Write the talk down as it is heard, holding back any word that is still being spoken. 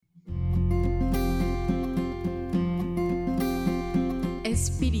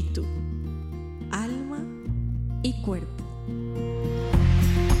Espíritu, Alma y Cuerpo.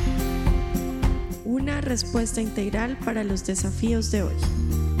 Una respuesta integral para los desafíos de hoy.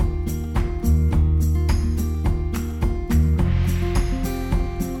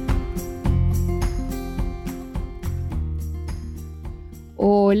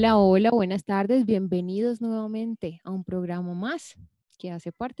 Hola, hola, buenas tardes. Bienvenidos nuevamente a un programa más que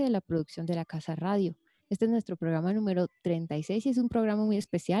hace parte de la producción de la Casa Radio. Este es nuestro programa número 36 y es un programa muy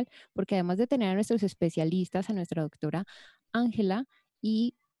especial porque además de tener a nuestros especialistas, a nuestra doctora Ángela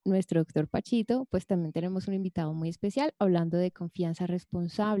y nuestro doctor Pachito, pues también tenemos un invitado muy especial hablando de confianza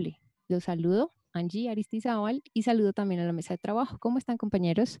responsable. Los saludo, Angie Aristizábal, y saludo también a la mesa de trabajo. ¿Cómo están,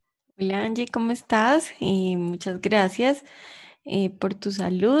 compañeros? Hola Angie, ¿cómo estás? Muchas gracias por tus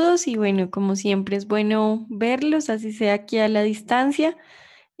saludos y bueno, como siempre es bueno verlos, así sea aquí a la distancia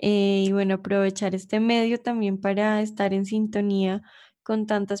y bueno, aprovechar este medio también para estar en sintonía con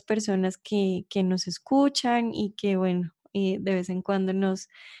tantas personas que nos escuchan y que bueno, de vez en cuando nos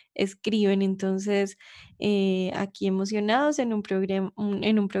escriben. Entonces, aquí emocionados en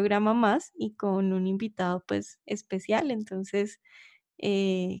en un programa más y con un invitado pues especial. Entonces,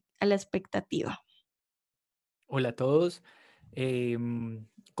 a la expectativa. Hola a todos.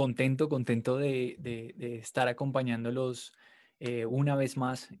 Contento de estar acompañándolos una vez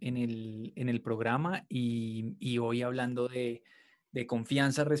más en el programa y hoy hablando de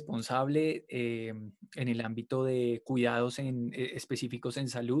confianza responsable en el ámbito de cuidados específicos en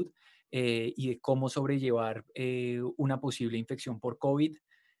salud y de cómo sobrellevar una posible infección por COVID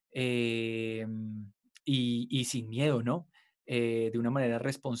y sin miedo, ¿no? De una manera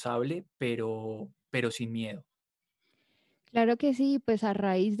responsable, pero sin miedo. Claro que sí, pues a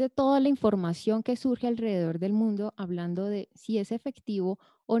raíz de toda la información que surge alrededor del mundo, hablando de si es efectivo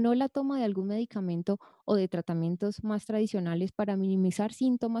o no la toma de algún medicamento o de tratamientos más tradicionales para minimizar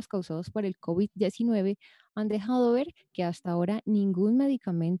síntomas causados por el COVID-19, han dejado ver que hasta ahora ningún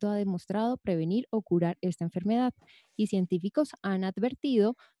medicamento ha demostrado prevenir o curar esta enfermedad y científicos han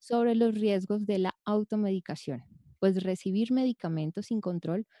advertido sobre los riesgos de la automedicación, pues recibir medicamentos sin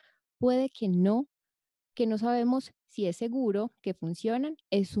control puede que no sabemos si es seguro, que funcionan,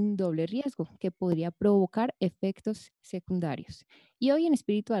 es un doble riesgo que podría provocar efectos secundarios. Y hoy en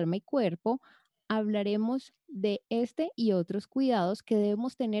Espíritu, Alma y Cuerpo hablaremos de este y otros cuidados que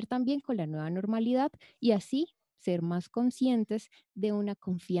debemos tener también con la nueva normalidad y así ser más conscientes de una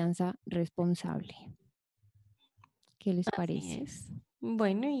confianza responsable. ¿Qué les Así parece? es.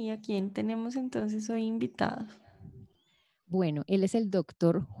 Bueno, ¿y a quién tenemos entonces hoy invitados? Bueno, él es el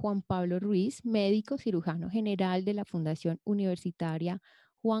doctor Juan Pablo Ruiz, médico cirujano general de la Fundación Universitaria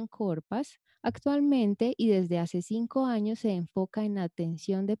Juan Corpas. Actualmente y desde hace 5 años se enfoca en la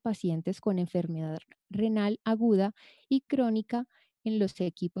atención de pacientes con enfermedad renal aguda y crónica en los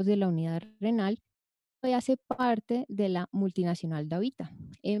equipos de la unidad renal. Hoy hace parte de la multinacional Davita,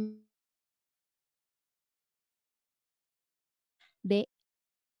 de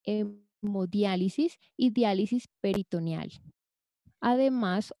hemodiálisis y diálisis peritoneal.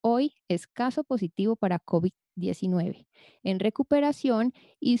 Además, hoy es caso positivo para COVID-19 en recuperación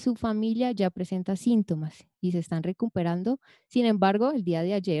y su familia ya presenta síntomas y se están recuperando. Sin embargo, el día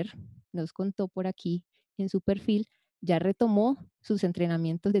de ayer nos contó por aquí en su perfil, ya retomó sus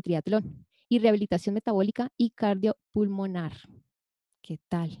entrenamientos de triatlón y rehabilitación metabólica y cardiopulmonar. ¿Qué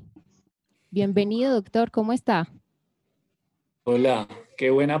tal? Bienvenido, doctor. ¿Cómo está? Hola, qué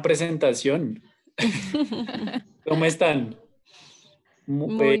buena presentación. ¿Cómo están?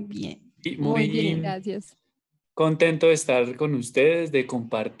 Mu- eh, Muy bien, y muy muy bien. Gracias. contento de estar con ustedes, de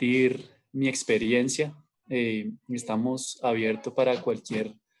compartir mi experiencia. Estamos abiertos para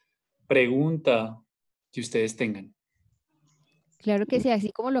cualquier pregunta que ustedes tengan. Claro que sí,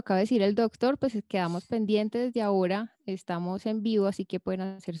 así como lo acaba de decir el doctor, pues quedamos pendientes de ahora, estamos en vivo, así que pueden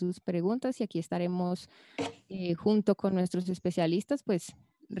hacer sus preguntas y aquí estaremos junto con nuestros especialistas, pues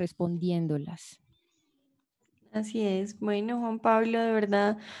respondiéndolas. Así es. Bueno, Juan Pablo, de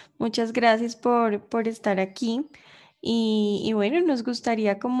verdad, muchas gracias por estar aquí. Y bueno, nos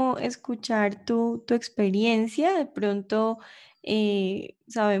gustaría como escuchar tu experiencia. De pronto,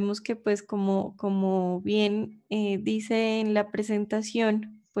 sabemos que pues como bien dice en la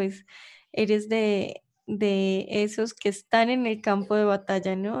presentación, pues eres de esos que están en el campo de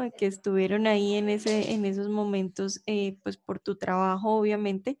batalla, ¿no? Que estuvieron ahí en esos momentos, pues por tu trabajo,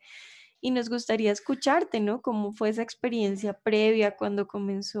 obviamente. Y nos gustaría escucharte, ¿no? ¿Cómo fue esa experiencia previa cuando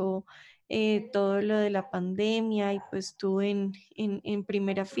comenzó todo lo de la pandemia y pues tú en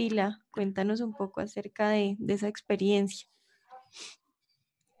primera fila? Cuéntanos un poco acerca de esa experiencia.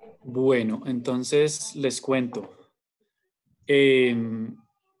 Bueno, entonces les cuento. Em,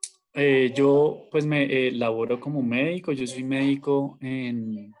 yo pues me laboro como médico, yo soy médico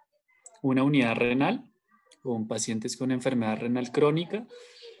en una unidad renal con pacientes con enfermedad renal crónica.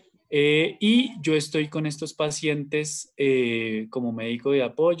 Y yo estoy con estos pacientes como médico de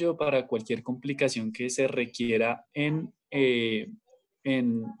apoyo para cualquier complicación que se requiera en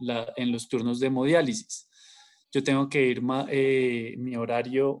los turnos de hemodiálisis. Yo tengo que ir, mi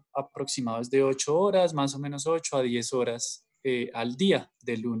horario aproximado es de 8 horas, más o menos 8 a 10 horas al día,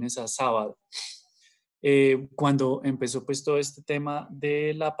 de lunes a sábado. Cuando empezó pues todo este tema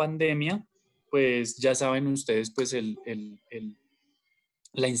de la pandemia, pues ya saben ustedes pues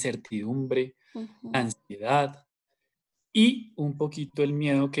la incertidumbre, la Ujú. ansiedad y un poquito el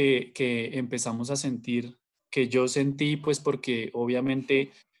miedo que empezamos a sentir, que yo sentí, pues porque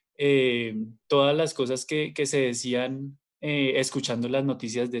obviamente todas las cosas que se decían, escuchando las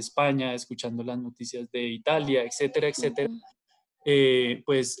noticias de España, escuchando las noticias de Italia, etcétera, etcétera, Ujú.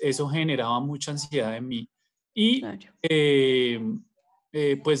 pues eso generaba mucha ansiedad en mí. Y Claro.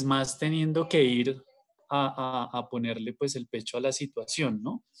 pues más teniendo que ir a ponerle pues el pecho a la situación,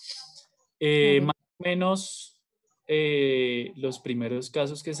 ¿no? Claro. Más o menos los primeros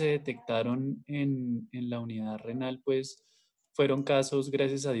casos que se detectaron en la unidad renal pues fueron casos,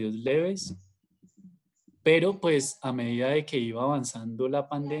 gracias a Dios, leves, pero pues a medida de que iba avanzando la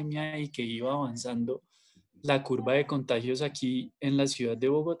pandemia y que iba avanzando la curva de contagios aquí en la ciudad de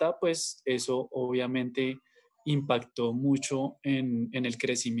Bogotá, pues eso obviamente impactó mucho en el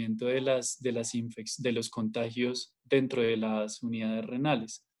crecimiento de los contagios dentro de las unidades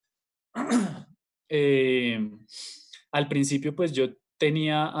renales. Eh, Al principio, pues yo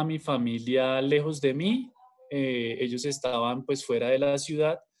tenía a mi familia lejos de mí, ellos estaban pues fuera de la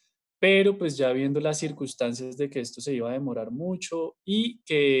ciudad, pero pues ya viendo las circunstancias de que esto se iba a demorar mucho y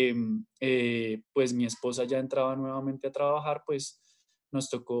que pues mi esposa ya entraba nuevamente a trabajar, pues nos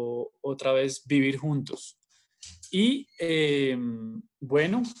tocó otra vez vivir juntos. Y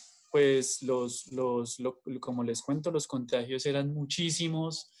bueno, pues como les cuento, los contagios eran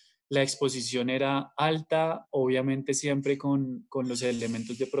muchísimos, la exposición era alta, obviamente siempre con los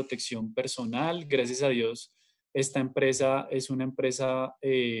elementos de protección personal. Gracias a Dios, esta empresa es una empresa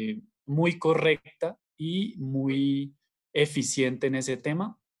muy correcta y muy eficiente en ese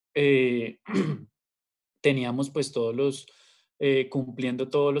tema. Eh, Teníamos pues cumpliendo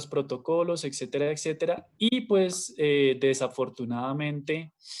todos los protocolos, etcétera, etcétera. Y pues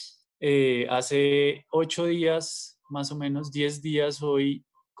desafortunadamente, hace 8 días, más o menos 10 días hoy,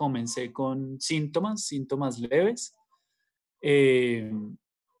 comencé con síntomas leves. eh,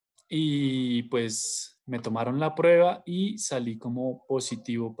 y pues me tomaron la prueba y salí como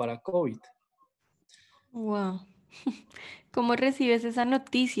positivo para COVID. Wow. ¿Cómo recibes esa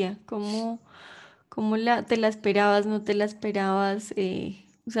noticia? ¿Te la esperabas, no te la esperabas?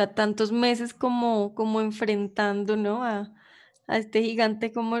 O sea, tantos meses como enfrentando, ¿no? A este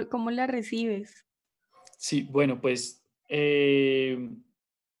gigante, ¿cómo la recibes? Sí, bueno, pues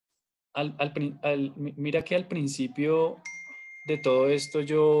mira que al principio de todo esto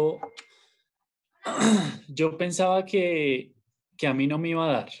yo pensaba que a mí no me iba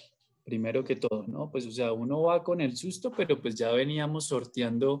a dar, primero que todo, ¿no? Pues o sea, uno va con el susto, pero pues ya veníamos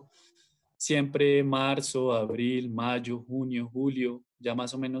sorteando siempre marzo, abril, mayo, junio, julio, ya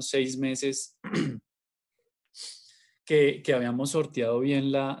más o menos 6 meses que habíamos sorteado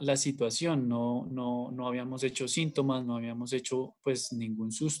bien la situación, no habíamos hecho síntomas, no habíamos hecho pues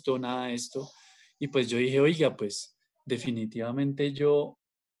ningún susto, nada de esto. Y pues yo dije, oiga, pues definitivamente yo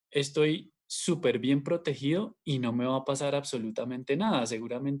estoy súper bien protegido y no me va a pasar absolutamente nada.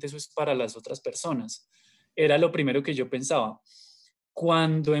 Seguramente eso es para las otras personas. Era lo primero que yo pensaba.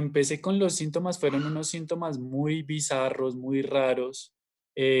 Cuando empecé con los síntomas, fueron unos síntomas muy bizarros, muy raros.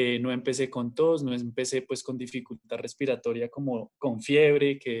 No empecé con tos, no empecé pues con dificultad respiratoria como con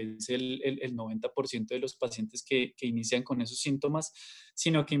fiebre, que es el 90% de los pacientes que inician con esos síntomas,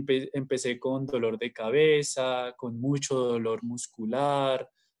 sino que empecé con dolor de cabeza, con mucho dolor muscular,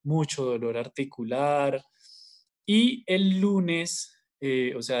 mucho dolor articular. Y el lunes,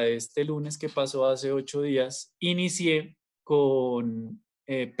 o sea, este lunes que pasó hace 8 días, inicié con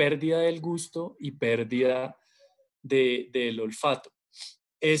pérdida del gusto y pérdida del olfato.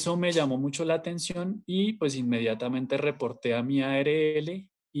 Eso me llamó mucho la atención y pues inmediatamente reporté a mi ARL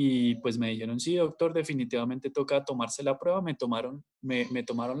y pues me dijeron, sí, doctor, definitivamente toca tomarse la prueba. Me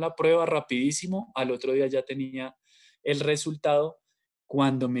tomaron la prueba rapidísimo, al otro día ya tenía el resultado.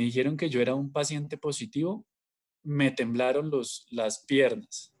 Cuando me dijeron que yo era un paciente positivo, me temblaron las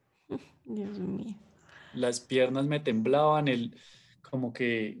piernas. Dios mío. Las piernas me temblaban, como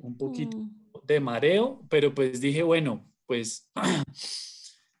que un poquito Mm. de mareo, pero pues dije, bueno, pues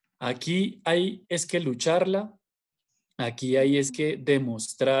aquí hay es que lucharla, aquí hay es que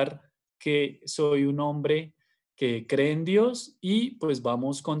demostrar que soy un hombre que cree en Dios y pues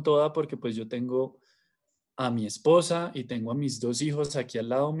vamos con toda porque pues yo tengo a mi esposa y tengo a mis 2 hijos aquí al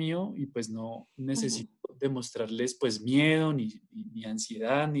lado mío y pues no Ujú, necesito demostrarles pues miedo, ni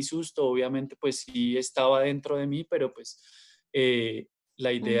ansiedad, ni susto. Obviamente pues sí estaba dentro de mí, pero pues eh,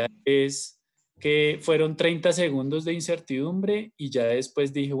 la idea ujú, es que fueron 30 segundos de incertidumbre y ya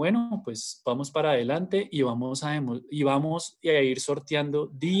después dije, bueno, pues vamos para adelante y vamos a ir sorteando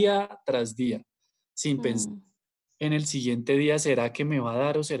día tras día, sin pensar ujú, en el siguiente día, ¿será que me va a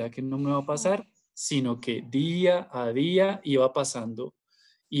dar o será que no me va a pasar? Sino que día a día iba pasando,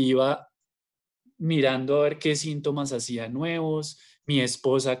 iba mirando a ver qué síntomas hacía nuevos, mi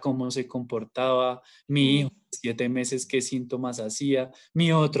esposa cómo se comportaba, mi hijo ujú, de 7 meses qué síntomas hacía,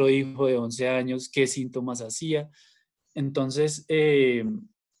 mi otro hijo de 11 años qué síntomas hacía. Entonces,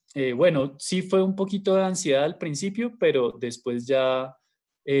 bueno, sí fue un poquito de ansiedad al principio, pero después ya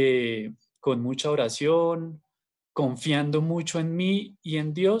con mucha oración, confiando mucho en mí y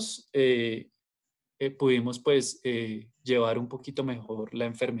en Dios, pudimos pues llevar un poquito mejor la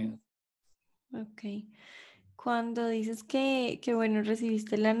enfermedad. ok. Cuando dices que bueno,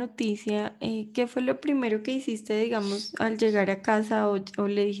 recibiste la noticia, ¿qué fue lo primero que hiciste, digamos, al llegar a casa o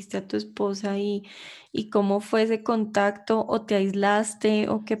le dijiste a tu esposa y cómo fue ese contacto o te aislaste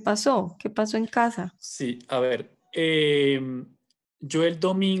o qué pasó? ¿Qué pasó en casa? Sí, a ver, yo el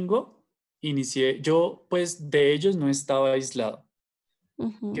domingo inicié, yo pues de ellos no estaba aislado,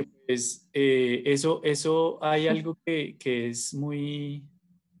 que Ujú, pues eso hay algo que es muy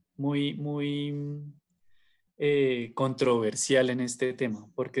controversial en este tema,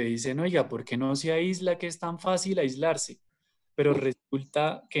 porque dicen, oiga, ¿por qué no se aísla que es tan fácil aislarse? Pero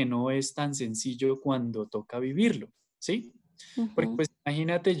resulta que no es tan sencillo cuando toca vivirlo, ¿sí? Porque ujú, pues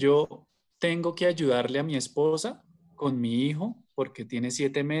imagínate, yo tengo que ayudarle a mi esposa con mi hijo porque tiene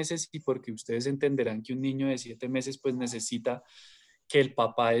 7 meses y porque ustedes entenderán que un niño de 7 meses pues necesita que el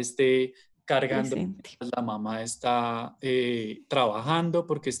papá esté cargando, presente. la mamá está trabajando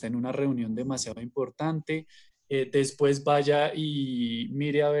porque está en una reunión demasiado importante. Después vaya y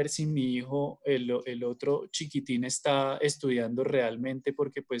mire a ver si mi hijo, el otro chiquitín, está estudiando realmente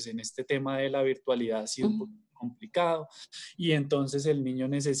porque pues en este tema de la virtualidad ha sido un Ujú, poco complicado y entonces el niño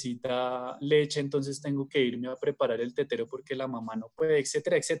necesita leche, entonces tengo que irme a preparar el tetero porque la mamá no puede,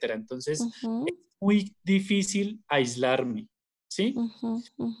 etcétera, etcétera. Entonces es ujú, muy difícil aislarme, ¿sí? ujú,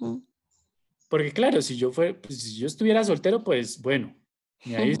 ujú, Porque claro, pues, si yo estuviera soltero, pues bueno,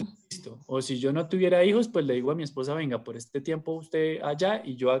 me aíslo, ujú, listo. O si yo no tuviera hijos, pues le digo a mi esposa, venga, por este tiempo usted allá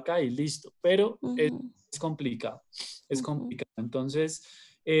y yo acá y listo. Pero ujú, es complicado, es ujú, complicado. Entonces,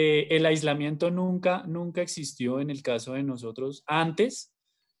 el aislamiento nunca existió en el caso de nosotros antes,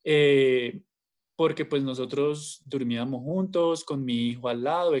 eh, porque pues nosotros dormíamos juntos, con mi hijo al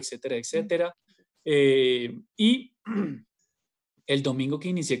lado, etcétera, etcétera. Y el domingo que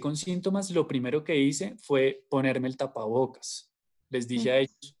inicié con síntomas, lo primero que hice fue ponerme el tapabocas. Les dije a ujú,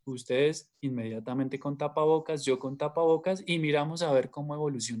 ellos, ustedes inmediatamente con tapabocas, yo con tapabocas y miramos a ver cómo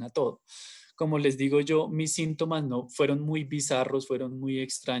evoluciona todo. Como les digo yo, mis síntomas no fueron muy bizarros, fueron muy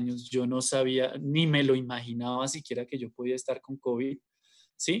extraños. Yo no sabía, ni me lo imaginaba siquiera que yo podía estar con COVID,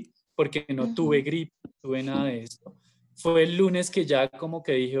 ¿sí? Porque no tuve ujú, gripe, no tuve nada de esto. Fue el lunes que ya como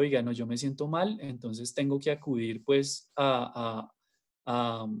que dije, oiga, no, yo me siento mal, entonces tengo que acudir pues a,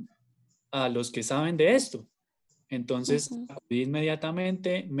 a los que saben de esto. Entonces ujú, acudí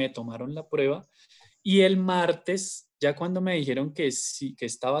inmediatamente, me tomaron la prueba y el martes, ya cuando me dijeron que sí, que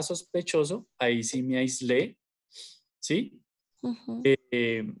estaba sospechoso, ahí sí me aislé, ¿sí? ujú,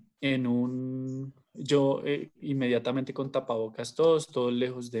 Yo inmediatamente con tapabocas todos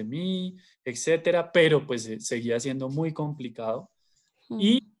lejos de mí, etcétera, pero pues seguía siendo muy complicado. ujú,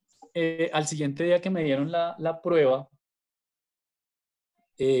 Y al siguiente día que me dieron la prueba,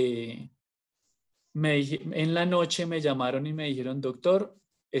 eh, en la noche me llamaron y me dijeron, doctor,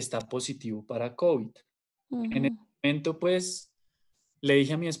 está positivo para COVID. En ese ujú, momento, pues, le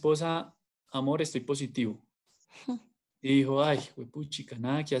dije a mi esposa, amor, estoy positivo. Y dijo, ay, puchica,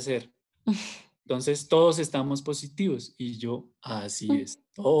 nada que hacer. Entonces, todos estamos positivos. Y yo, así es,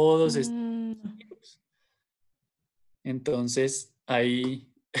 todos estamos mm, positivos. Entonces,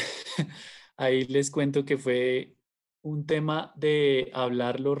 ahí, ahí les cuento que fue un tema de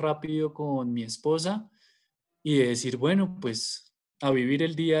hablarlo rápido con mi esposa y de decir, bueno, pues a vivir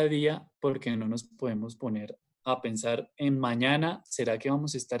el día a día porque no nos podemos poner a pensar en mañana, ¿será que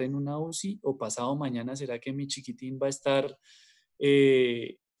vamos a estar en una UCI? O pasado mañana, ¿será que mi chiquitín va a estar,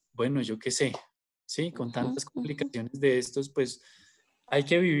 eh, bueno, yo qué sé, ¿sí? Con Ujú, tantas ujú. complicaciones de estos, pues hay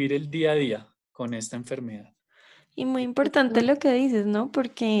que vivir el día a día con esta enfermedad. Y muy importante Doctor, lo que dices, ¿no?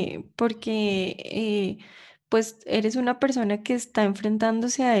 Porque pues eres una persona que está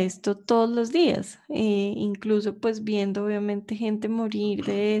enfrentándose a esto todos los días, incluso pues viendo obviamente gente morir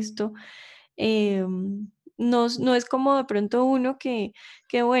de esto. No es como de pronto uno que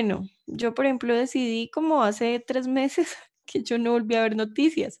bueno, yo por ejemplo decidí como hace 3 meses que yo no volví a ver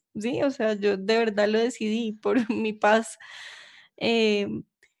noticias, ¿sí? O sea, yo de verdad lo decidí por mi paz. em,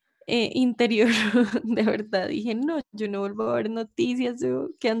 Interior, de verdad. Dije, no, yo no vuelvo a ver noticias,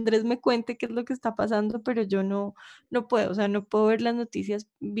 que Andrés me cuente qué es lo que está pasando, pero yo no puedo, o sea, no puedo ver las noticias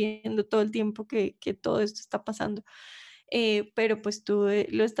viendo todo el tiempo que todo esto está pasando. Pero pues tú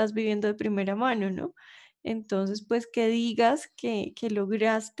lo estás viviendo de primera mano, ¿no? Entonces, pues que digas que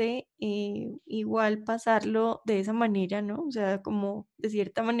lograste igual pasarlo de esa manera, ¿no? O sea, como de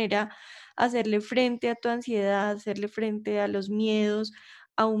cierta manera hacerle frente a tu ansiedad, hacerle frente a los miedos,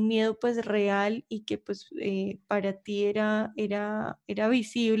 a un miedo pues real y que pues para ti era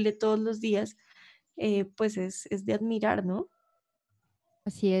visible todos los días, pues es de admirar, ¿no?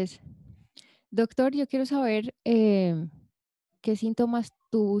 así es. Doctor, yo quiero saber qué síntomas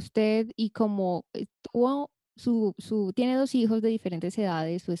tuvo usted y cómo tuvo tiene 2 hijos de diferentes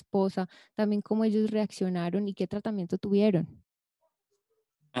edades, su esposa, también cómo ellos reaccionaron y qué tratamiento tuvieron.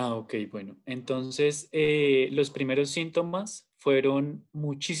 Ah, ok, bueno. Entonces, los primeros síntomas fueron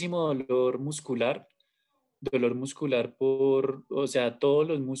muchísimo dolor muscular o sea, todos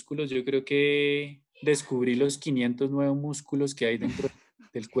los músculos. Yo creo que descubrí los 500 nuevos músculos que hay dentro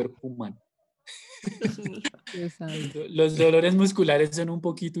del cuerpo humano. Dios mío. Dios santo. Los dolores musculares son un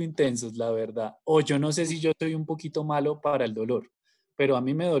poquito intensos, la verdad. O yo no sé si yo soy un poquito malo para el dolor, pero a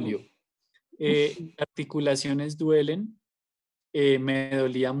mí me dolió. Articulaciones duelen, me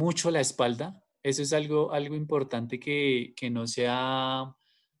dolía mucho la espalda. Eso es algo importante que no se ha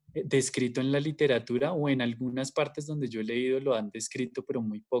descrito en la literatura o en algunas partes donde yo he leído lo han descrito, pero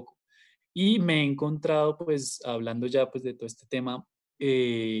muy poco. Y me he encontrado, pues, hablando ya pues de todo este tema,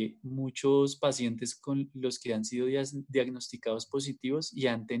 muchos pacientes con los que han sido diagnosticados positivos y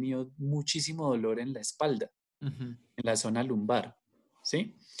han tenido muchísimo dolor en la espalda, Ujú. en la zona lumbar,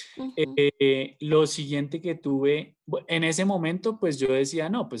 ¿sí? Ujú, Lo siguiente que tuve, en ese momento, pues yo decía,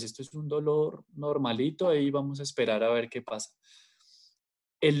 no, pues esto es un dolor normalito, ahí vamos a esperar a ver qué pasa.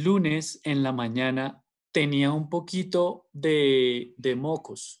 El lunes en la mañana tenía un poquito de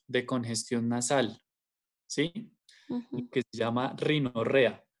mocos, de congestión nasal, ¿sí? Lo ujú, que se llama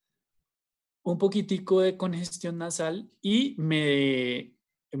rinorrea. Un poquitico de congestión nasal y me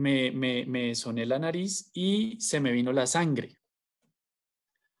soné la nariz y se me vino la sangre.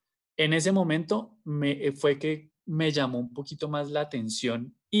 En ese momento fue que me llamó un poquito más la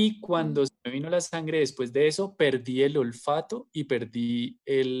atención y mm, cuando se me vino la sangre después de eso, perdí el olfato y perdí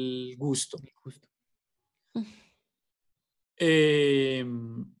el gusto. Justo. mm,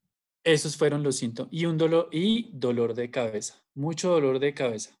 Em, Esos fueron los síntomas. Y dolor de cabeza, mucho dolor de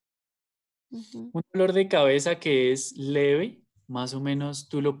cabeza. ujú, Un dolor de cabeza que es leve, más o menos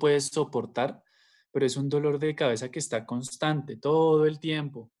tú lo puedes soportar, pero es un dolor de cabeza que está constante todo el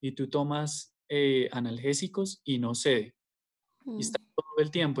tiempo y tú tomas analgésicos y no cede y mm. está todo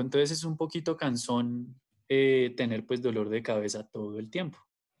el tiempo. Entonces es un poquito cansón tener pues dolor de cabeza todo el tiempo.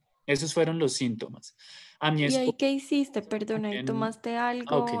 Esos fueron los síntomas. A mi ¿Y ahí esposa qué hiciste? Perdona, ¿ahí también, tomaste ok.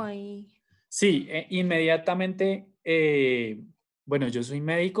 algo? Ahí. Sí, inmediatamente, bueno, yo soy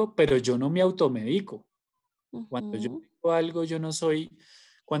médico, pero yo no me automedico. Cuando yo Ujú, tengo algo, yo no soy,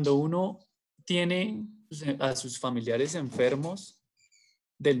 cuando uno tiene mm, a sus familiares enfermos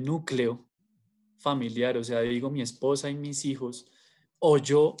del núcleo familiar, o sea, digo mi esposa y mis hijos, o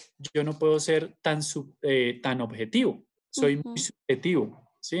yo no puedo ser tan objetivo, soy muy ujú,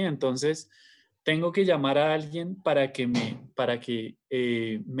 subjetivo, ¿sí? Entonces, tengo que llamar a alguien para que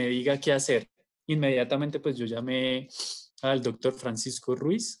me diga qué hacer. Inmediatamente, pues yo llamé al doctor Francisco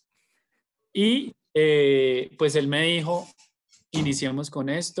Ruiz y pues él me dijo, iniciamos con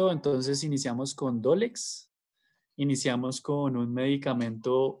esto, entonces iniciamos con Dolex, iniciamos con un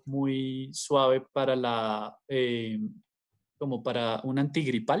medicamento muy suave como para un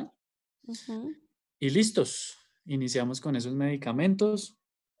antigripal ujú, y listos. Iniciamos con esos medicamentos.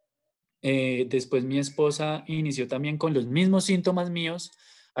 Después mi esposa inició también con los mismos síntomas míos.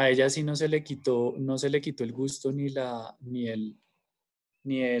 A ella sí no se le quitó el gusto ni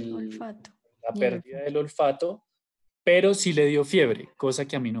olfato. la Y el pérdida olfato. del olfato, pero sí le dio fiebre, cosa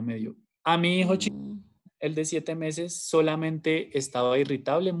que a mí no me dio. A mi hijo chico, Mm, el de 7 meses, solamente estaba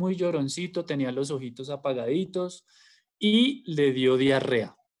irritable, muy lloroncito, tenía los ojitos apagaditos y le dio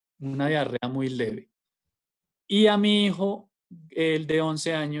diarrea. una diarrea muy leve. Y a mi hijo, el de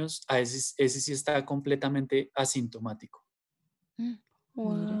 11 años, ese sí está completamente asintomático. Mira,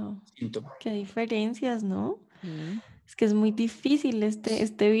 Wow, Síntoma. qué diferencias, ¿no? sí. Es que es muy difícil,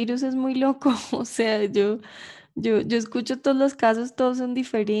 este virus es muy loco. O sea, yo escucho todos los casos, todos son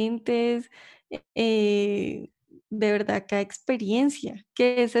diferentes. eh, de verdad, cada experiencia.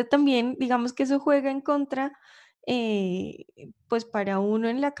 Que ese también, digamos que eso juega en contra, eh, pues para uno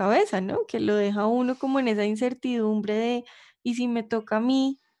en la cabeza, ¿no? Que lo deja a uno como en esa incertidumbre de, ¿y si me toca a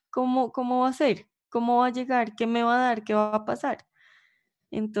mí? ¿Cómo va a ser? ¿Cómo va a llegar? ¿Qué me va a dar? ¿Qué va a pasar?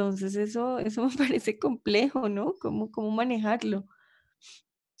 Entonces eso me parece complejo, ¿no? ¿Cómo manejarlo?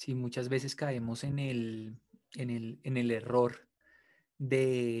 Sí, muchas veces caemos en el error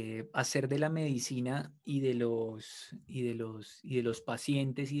de hacer de la medicina y de los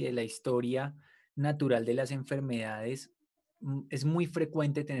pacientes y de la historia natural de las enfermedades. Es muy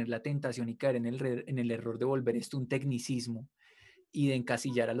frecuente tener la tentación y caer en el error de volver esto un tecnicismo y de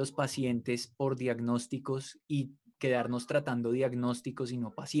encasillar a los pacientes por diagnósticos y quedarnos tratando diagnósticos y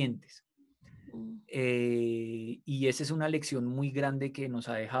no pacientes. Mm, Y esa es una lección muy grande que nos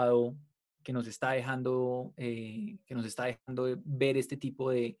está dejando ver este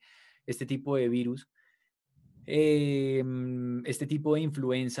tipo de virus, este tipo de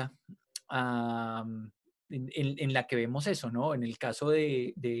influenza, en la que vemos eso, ¿no? En el caso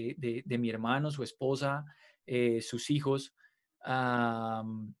de mi hermano, su esposa, sus hijos,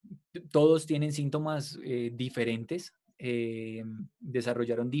 todos tienen síntomas diferentes,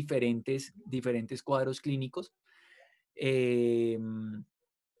 desarrollaron diferentes cuadros clínicos. em,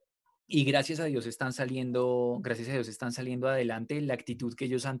 y gracias a Dios están saliendo adelante. La actitud que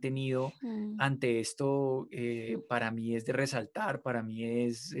ellos han tenido mm, ante esto, para mí es de resaltar, para mí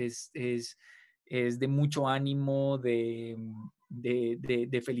es de mucho ánimo, de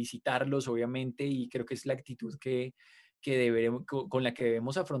felicitarlos, obviamente, y creo que es la actitud con la que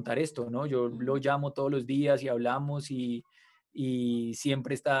debemos afrontar esto, ¿no? Yo lo mm, llamo todos los días y hablamos y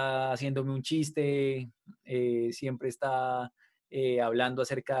siempre está haciéndome un chiste, siempre está hablando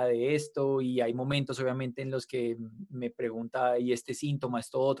acerca de esto, y hay momentos obviamente en los que me pregunta, ¿y este síntoma,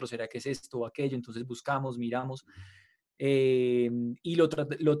 esto otro, será que es esto o aquello? Entonces buscamos, miramos, y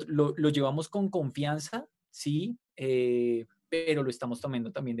lo llevamos con confianza, sí, pero lo estamos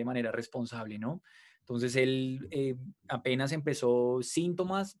tomando también de manera responsable, ¿no? Entonces él, apenas empezó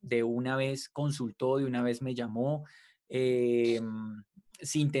síntomas, de una vez consultó, de una vez me llamó,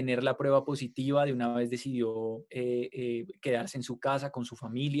 sin tener la prueba positiva, de una vez decidió quedarse en su casa con su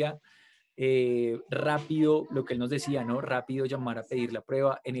familia. Rápido, lo que él nos decía, ¿no? Rápido llamar a pedir la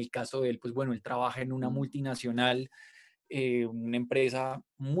prueba. En el caso de él, pues bueno, él trabaja en una mm, multinacional, una empresa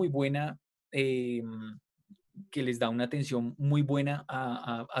muy buena, eh, que les da una atención muy buena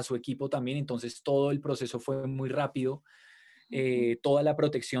a su equipo también. Entonces todo el proceso fue muy rápido. ujú, Toda la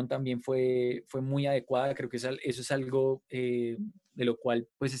protección también fue muy adecuada. Creo que eso es algo, de lo cual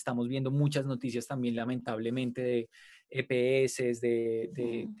pues estamos viendo muchas noticias también, lamentablemente, de EPS,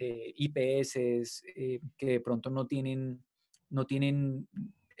 mm, de IPS, que de pronto no tienen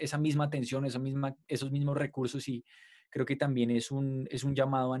esa misma atención, esos mismos recursos, y creo que también es un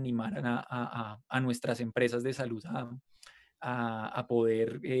llamado a animar a nuestras empresas de salud a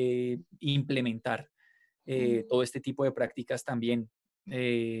poder implementar mm, todo este tipo de prácticas también,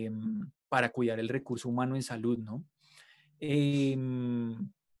 para cuidar el recurso humano en salud, ¿no? Em,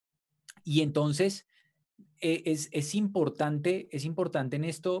 y entonces, es importante en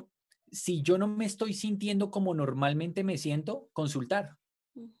esto, si yo no me estoy sintiendo como normalmente me siento, consultar.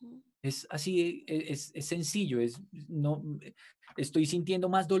 ujú, Es así, es sencillo, no, estoy sintiendo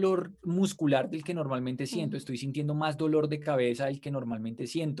más dolor muscular del que normalmente siento, mm, estoy sintiendo más dolor de cabeza del que normalmente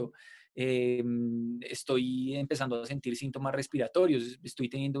siento, estoy empezando a sentir síntomas respiratorios, estoy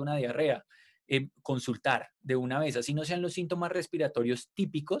teniendo una diarrea. Consultar de una vez, así no sean los síntomas respiratorios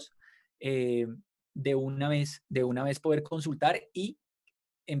típicos, eh, de una vez poder consultar y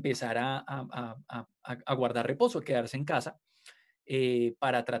empezar a guardar reposo, a quedarse en casa,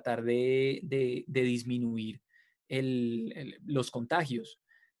 para tratar de disminuir los contagios.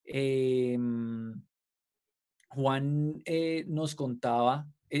 Em, Juan, nos contaba,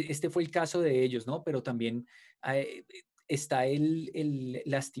 este fue el caso de ellos, ¿no? Pero también, está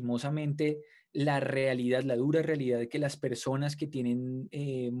lastimosamente, la realidad, la dura realidad de que las personas que tienen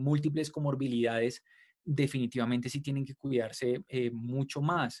múltiples comorbilidades definitivamente sí tienen que cuidarse mucho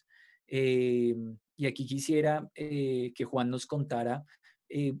más. Y aquí quisiera que Juan nos contara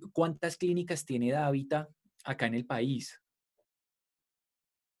cuántas clínicas tiene Davita acá en el país.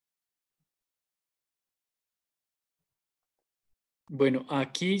 Bueno,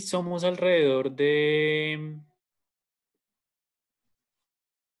 aquí somos alrededor de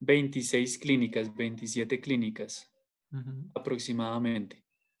 26 clínicas, 27 clínicas Ujú. aproximadamente.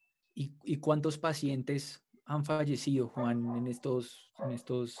 ¿Y cuántos pacientes han fallecido, Juan,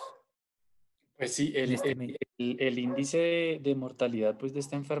 Pues sí, en este mes? el índice de mortalidad pues, de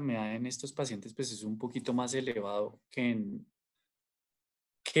esta enfermedad en estos pacientes pues, es un poquito más elevado que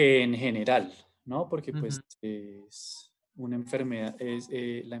en general, ¿no? Porque pues Ujú, es una enfermedad,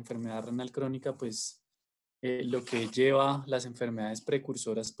 la enfermedad renal crónica, pues lo que lleva las enfermedades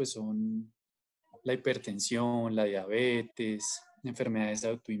precursoras pues son la hipertensión, la diabetes, enfermedades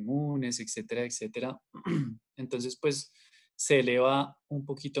autoinmunes, etcétera, etcétera. Entonces, pues se eleva un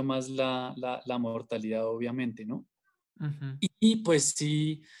poquito más la mortalidad, obviamente, ¿no? ujú, Y pues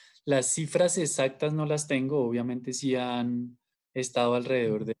sí, las cifras exactas no las tengo, obviamente sí han estado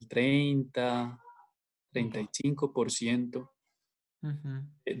alrededor ujú, del 30, upa, 35% ujú.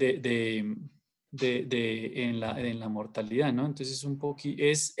 en la mortalidad, ¿no? Entonces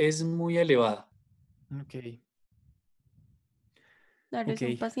es muy elevada. Ok, Claro, es ok,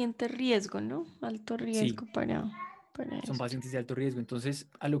 un paciente riesgo, ¿no? Alto sí. riesgo para Son esto. pacientes de alto riesgo. Entonces,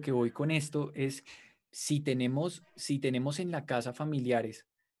 a lo que voy con esto es, si tenemos en la casa familiares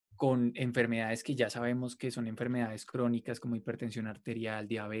con enfermedades que ya sabemos que son enfermedades crónicas como hipertensión arterial,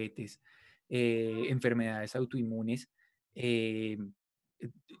 diabetes, enfermedades autoinmunes, eh,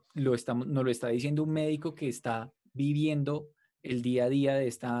 nos lo está diciendo un médico que está viviendo el día a día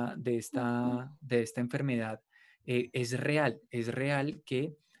Ujú, de esta enfermedad. Es real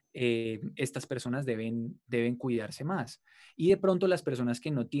que estas personas deben cuidarse más. Y de pronto las personas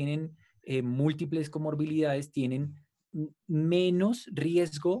que no tienen múltiples comorbilidades tienen menos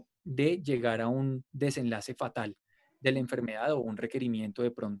riesgo de llegar a un desenlace fatal de la ujú, enfermedad o un requerimiento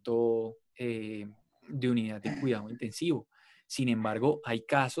de pronto de unidad de cuidado intensivo. Sin embargo, hay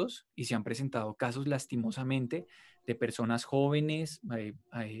casos y se han presentado casos lastimosamente de personas jóvenes,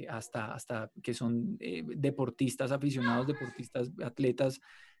 hasta que son deportistas aficionados, deportistas, atletas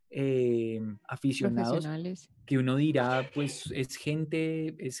aficionados, Profesionales. que uno dirá, pues es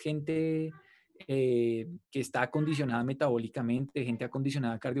gente que está acondicionada metabólicamente, gente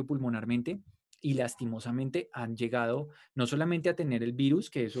acondicionada cardiopulmonarmente, y lastimosamente han llegado no solamente a tener el virus,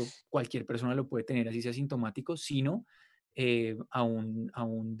 que eso cualquier persona lo puede tener así sea sintomático, sino a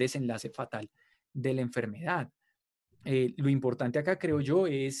un desenlace fatal de la enfermedad. Lo importante acá, creo yo,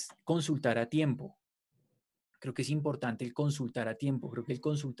 es consultar a tiempo. Creo que es importante el consultar a tiempo. Creo que el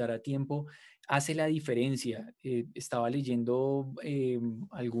consultar a tiempo hace la diferencia. Estaba leyendo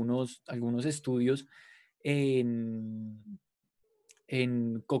algunos estudios en,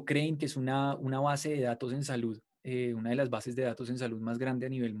 en Cochrane, que es una base de datos en salud, una de las bases de datos en salud más grande a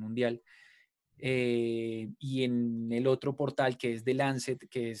nivel mundial, y en el otro portal que es de Lancet,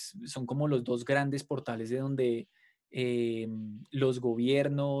 son como los dos grandes portales de donde los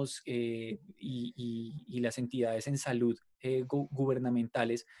gobiernos y las entidades en salud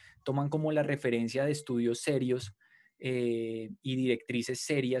gubernamentales toman como la referencia de estudios serios y directrices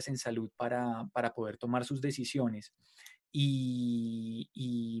serias en salud para poder tomar sus decisiones. Y,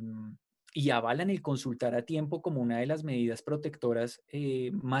 y, y avalan el consultar a tiempo como una de las medidas protectoras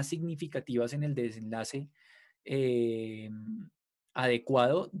más significativas en el desenlace eh,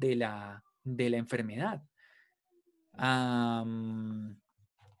 adecuado de la enfermedad. Am,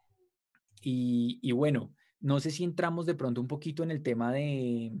 y bueno, no sé si entramos de pronto un poquito en el tema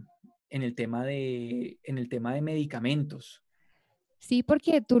en el tema de medicamentos. Sí,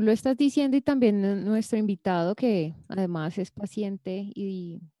 porque tú lo estás diciendo y también nuestro invitado, que además es paciente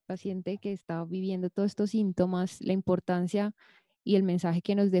y paciente que está viviendo todos estos síntomas, la importancia y el mensaje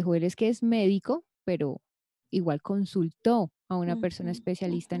que nos dejó él es que es médico, pero igual consultó a una persona ujú,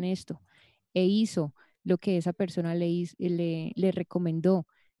 especialista ujú, en esto e hizo lo que esa persona le recomendó.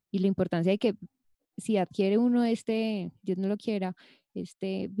 Y la importancia de que si adquiere uno este, Dios no lo quiera,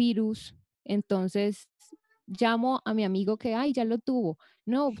 este virus, entonces llamo a mi amigo que, ay, ya lo tuvo.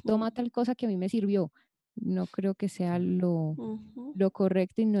 No, toma tal cosa que a mí me sirvió. No creo que sea ujú. lo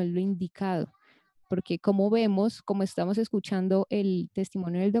correcto y no lo indicado, porque como vemos, como estamos escuchando el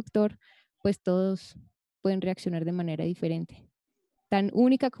testimonio del doctor, pues todos pueden reaccionar de manera diferente. Tan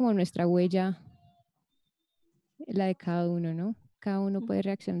única como nuestra huella, la de cada uno, ¿no? Cada uno puede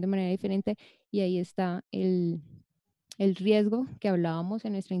reaccionar de manera diferente y ahí está el riesgo que hablábamos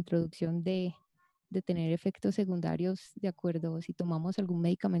en nuestra introducción de tener efectos secundarios de acuerdo si tomamos algún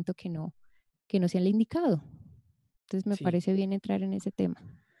medicamento que no sea el indicado. Entonces me Sí, parece bien entrar en ese tema.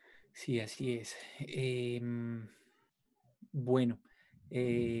 sí, así es. Bueno,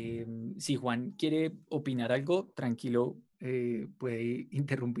 si Juan quiere opinar algo, tranquilo, puede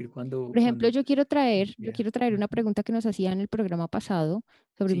interrumpir cuando... Por ejemplo, cuando yo quiero traer quiera. una pregunta que nos hacía en el programa pasado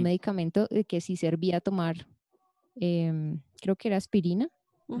sobre un Sí. medicamento de que si servía tomar, creo que era aspirina,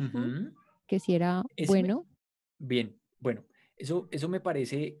 Ujú. Ujú. que si era Ese me- bueno. Bien, bueno, eso me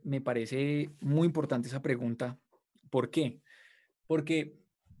parece muy importante esa pregunta. ¿Por qué? Porque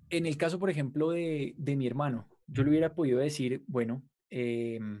en el caso, por ejemplo, de mi hermano, yo le hubiera podido decir, bueno,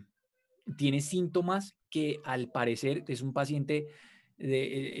 tiene síntomas que al parecer es un paciente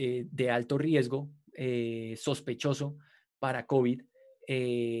de alto riesgo, sospechoso para COVID.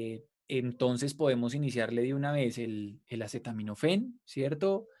 Entonces podemos iniciarle de una vez el acetaminofén,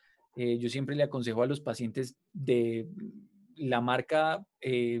 ¿cierto? Yo siempre le aconsejo a los pacientes de la marca,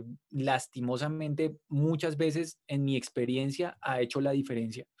 lastimosamente, muchas veces en mi experiencia ha hecho la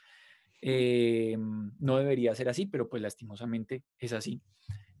diferencia. No debería ser así, pero pues lastimosamente es así.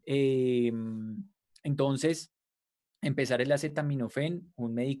 Entonces, empezar el acetaminofén,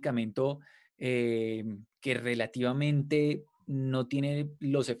 un medicamento que relativamente no tiene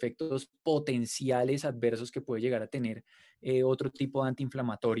los efectos potenciales adversos que puede llegar a tener otro tipo de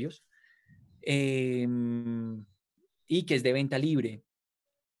antiinflamatorios, y que es de venta libre.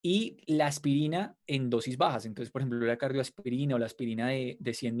 Y la aspirina en dosis bajas, entonces, por ejemplo, la cardioaspirina o la aspirina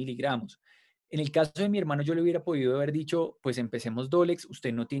de 100 miligramos. En el caso de mi hermano, yo le hubiera podido haber dicho, pues empecemos Dolex,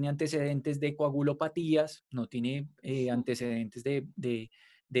 usted no tiene antecedentes de coagulopatías, no tiene antecedentes de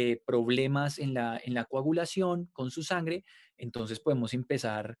problemas en la coagulación con su sangre, entonces podemos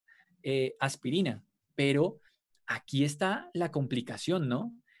empezar aspirina. Pero aquí está la complicación,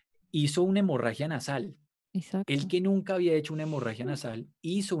 ¿no? Hizo una hemorragia nasal. Él Exacto, que nunca había hecho una hemorragia nasal,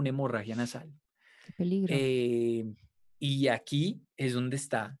 hizo una hemorragia nasal. qué peligro. Eh, y aquí es donde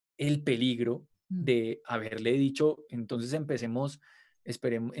está el peligro Mm. de haberle dicho, entonces empecemos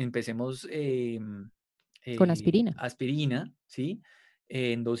Con aspirina. aspirina, ¿sí?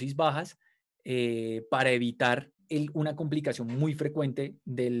 En dosis bajas, para evitar una complicación muy frecuente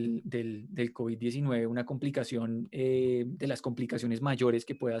del COVID-19, una complicación de las complicaciones mayores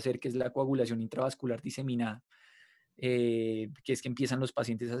que puede hacer, que es la coagulación intravascular diseminada, que es que empiezan los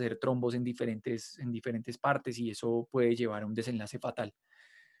pacientes a hacer trombos en diferentes partes y eso puede llevar a un desenlace fatal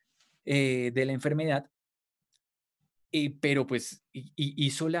de la enfermedad. Pero pues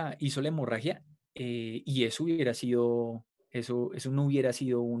hizo la hemorragia, y eso hubiera sido, eso no hubiera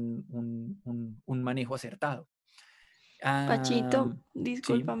sido un manejo acertado. Ah, Pachito, sí,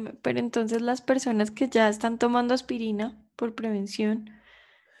 discúlpame, pero entonces las personas que ya están tomando aspirina por prevención, que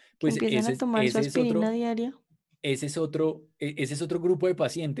pues empiezan a tomar su aspirina diaria. ese es otro grupo de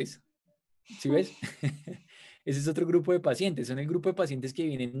pacientes. ¿Sí ves? Ese es otro grupo de pacientes. Son el grupo de pacientes que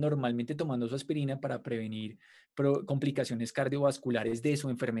vienen normalmente tomando su aspirina para prevenir complicaciones cardiovasculares de su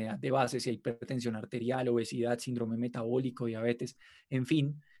enfermedad de base, si hay hipertensión arterial, obesidad, síndrome metabólico, diabetes, en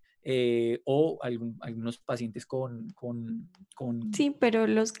fin, o algunos pacientes con... Sí, pero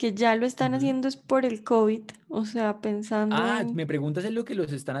los que ya lo están Ujú. haciendo es por el COVID, o sea, pensando Ah, en... me preguntas en lo que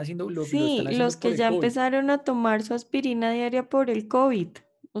los están haciendo, lo Sí, están los haciendo por que el ya COVID. empezaron a tomar su aspirina diaria por el COVID,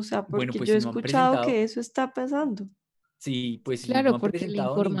 o sea, Bueno, porque pues yo he si no han escuchado que presentado, eso está pasando. sí, Sí, pues si no claro, han porque la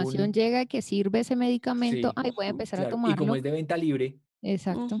presentado información ningún, llega que sirve ese medicamento, sí, ay, voy a Ujú, empezar a claro. Y como tomarlo. es de venta libre,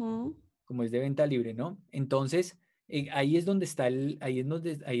 Exacto. ujú, como es de venta libre, ¿no? Entonces, ahí es donde está ahí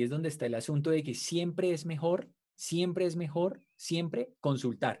es donde está el asunto de que siempre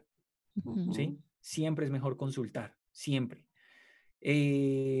consultar, Ujú. ujú. ¿sí? Siempre es mejor consultar, siempre.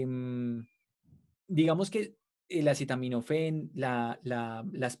 Em, digamos que el acetaminofén, la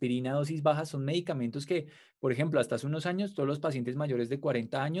aspirina a dosis baja son medicamentos que, por ejemplo, hasta hace unos años, todos los pacientes mayores de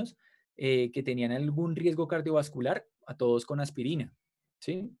 40 años que tenían algún riesgo cardiovascular, a todos con aspirina,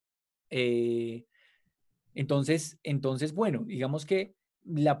 ¿sí? Eh, entonces, bueno, digamos que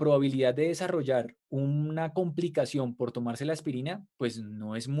la probabilidad de desarrollar una complicación por tomarse la aspirina, pues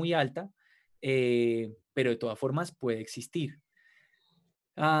no es muy alta, pero de todas formas puede existir.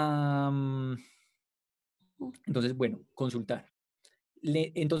 Am, entonces, bueno, consultar.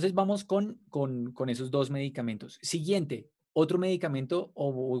 Entonces vamos con esos dos medicamentos. Siguiente, otro medicamento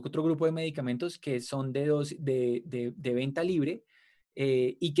o otro grupo de medicamentos que son de venta libre,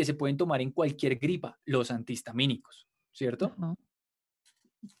 y que se pueden tomar en cualquier gripa, los antihistamínicos, ¿cierto? Ajá.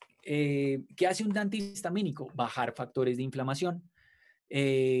 ¿Qué hace un antihistamínico? Bajar factores de inflamación,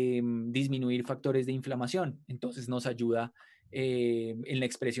 disminuir factores de inflamación. Entonces nos ayuda en la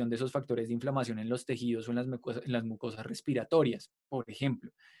expresión de esos factores de inflamación en los tejidos o en las mucosas respiratorias, por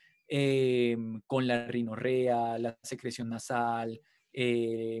ejemplo, con la rinorrea, la secreción nasal,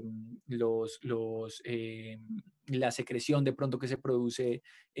 la secreción de pronto que se produce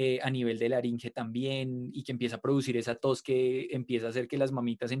a nivel de laringe también, y que empieza a producir esa tos que empieza a hacer que las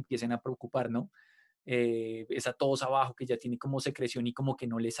mamitas empiecen a preocupar, ¿no? Esa tos abajo que ya tiene como secreción y como que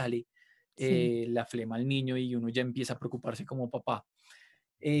no le sale Sí, la flema al niño, y uno ya empieza a preocuparse como papá.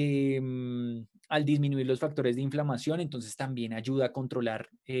 Al disminuir los factores de inflamación, entonces también ayuda a controlar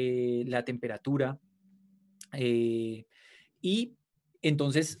la temperatura. Y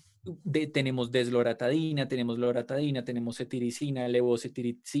entonces tenemos desloratadina, tenemos loratadina, tenemos cetiricina,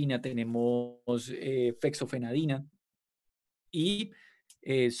 levocetiricina, tenemos fexofenadina, y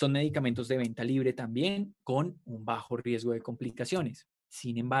son medicamentos de venta libre también con un bajo riesgo de complicaciones.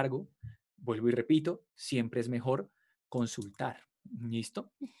 Sin embargo, vuelvo y repito, siempre es mejor consultar.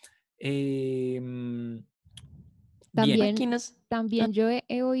 ¿Listo? Bien. también, Aquí nos... ah, también yo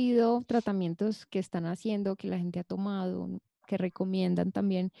he oído tratamientos que están haciendo, que la gente ha tomado, que recomiendan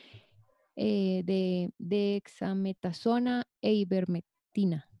también de dexametasona e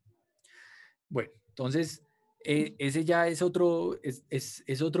ivermectina. Bueno, entonces, ese ya es otro,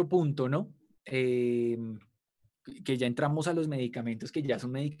 es otro punto, ¿no? Que ya entramos a los medicamentos, que ya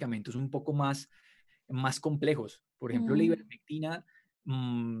son medicamentos un poco más complejos. Por ejemplo, la mm, ivermectina,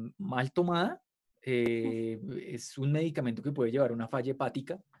 mal tomada, es un medicamento que puede llevar a una falla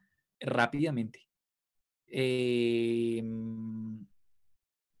hepática rápidamente. Eh,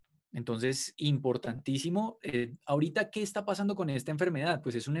 entonces, importantísimo. Ahorita, ¿qué está pasando con esta enfermedad?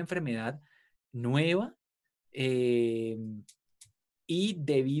 Pues es una enfermedad nueva, eh, y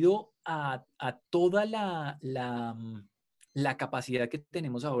debido a toda la capacidad que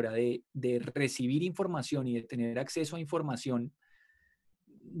tenemos ahora de recibir información y de tener acceso a información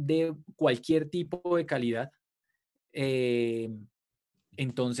de cualquier tipo de calidad, eh,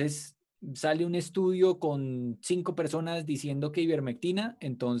 entonces sale un estudio con 5 personas diciendo que ivermectina,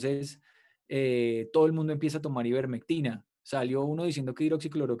 entonces todo el mundo empieza a tomar ivermectina. Salió uno diciendo que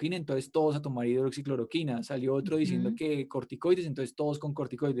hidroxicloroquina, entonces todos a tomar hidroxicloroquina. Salió otro diciendo Ujú. que corticoides, entonces todos con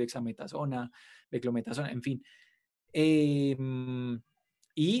corticoides, dexametasona, beclometasona, en fin. Eh,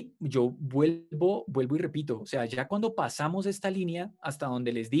 y yo vuelvo y repito, o sea, ya cuando pasamos esta línea hasta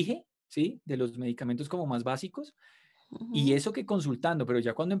donde les dije, ¿sí? De los medicamentos como más básicos, y ujú, eso que consultando, pero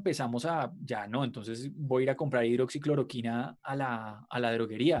ya cuando empezamos ya no, entonces voy a ir a comprar hidroxicloroquina a la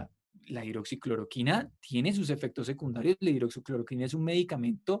droguería. La hidroxicloroquina tiene sus efectos secundarios. La hidroxicloroquina es un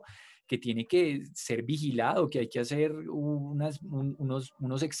medicamento que tiene que ser vigilado, que hay que hacer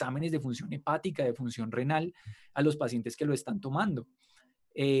unos exámenes de función hepática, de función renal a los pacientes que lo están tomando.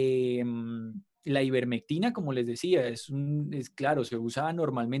 Eh, la ivermectina, como les decía, es claro, se usa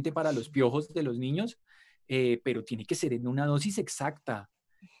normalmente para los piojos de los niños, pero tiene que ser en una dosis exacta.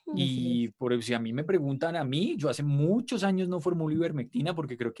 Así Y es. por si a mí me preguntan a mí, yo hace muchos años no formulo ivermectina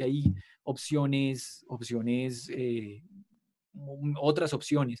porque creo que hay otras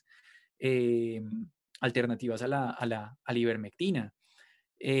opciones eh, alternativas a la ivermectina.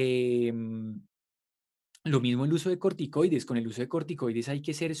 Eh, lo mismo el uso de corticoides. Con el uso de corticoides hay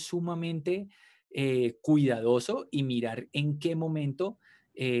que ser sumamente cuidadoso y mirar en qué momento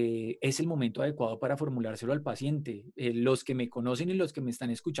es el momento adecuado para formulárselo al paciente. Los que me conocen y los que me están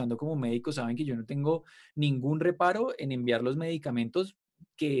escuchando como médico saben que yo no tengo ningún reparo en enviar los medicamentos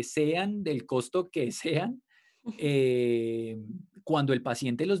que sean del costo que sean, eh, cuando el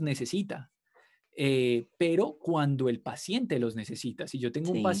paciente los necesita. Pero cuando el paciente los necesita. Si yo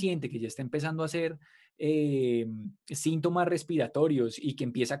tengo un sí. paciente que ya está empezando a hacer eh, síntomas respiratorios, y que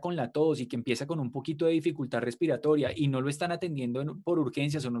empieza con la tos y que empieza con un poquito de dificultad respiratoria y no lo están atendiendo por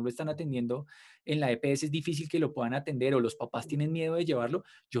urgencias, o no lo están atendiendo en la EPS, es difícil que lo puedan atender, o los papás tienen miedo de llevarlo,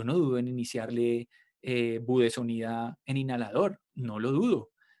 yo no dudo en iniciarle budesonida en inhalador, no lo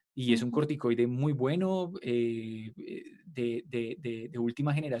dudo. Y es un Ujú, corticoide muy bueno, de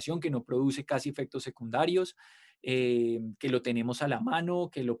última generación, que no produce casi efectos secundarios, que lo tenemos a la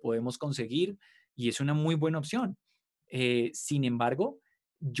mano, que lo podemos conseguir, y es una muy buena opción. Sin embargo,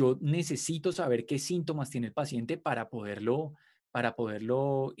 yo necesito saber qué síntomas tiene el paciente para poderlo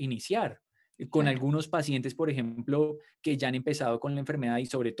iniciar. Con claro. algunos pacientes, por ejemplo, que ya han empezado con la enfermedad, y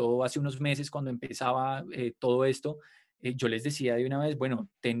sobre todo hace unos meses cuando empezaba todo esto, yo les decía de una vez, bueno,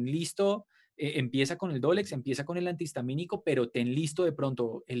 ten listo, empieza con el Dolex, empieza con el antihistamínico, pero ten listo de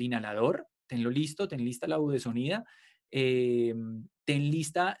pronto el inhalador, tenlo listo, ten lista la budesonida, eh, ten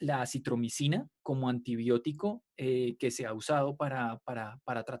lista la citromicina como antibiótico que se ha usado para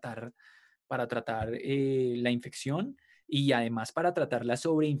tratar la infección, y además para tratar la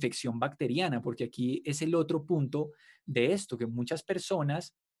sobreinfección bacteriana, porque aquí es el otro punto de esto, que muchas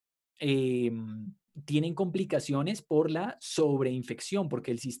personas eh, tienen complicaciones por la sobreinfección,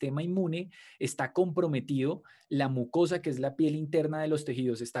 porque el sistema inmune está comprometido, la mucosa, que es la piel interna de los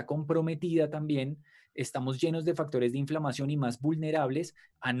tejidos, está comprometida también, estamos llenos de factores de inflamación y más vulnerables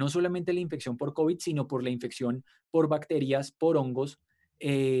a no solamente la infección por COVID, sino por la infección por bacterias, por hongos,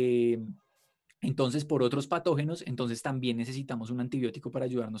 entonces por otros patógenos, entonces también necesitamos un antibiótico para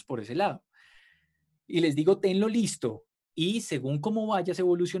ayudarnos por ese lado. Y les digo, tenlo listo. Y según cómo vayas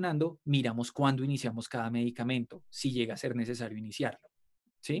evolucionando, miramos cuándo iniciamos cada medicamento, si llega a ser necesario iniciarlo.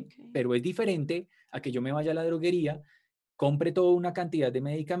 ¿Sí? Ok. Pero es diferente a que yo me vaya a la droguería, compre toda una cantidad de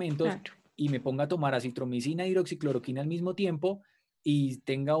medicamentos Claro. y me ponga a tomar acitromicina y hidroxicloroquina al mismo tiempo y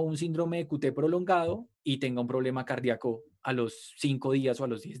tenga un síndrome de QT prolongado y tenga un problema cardíaco a los 5 días o a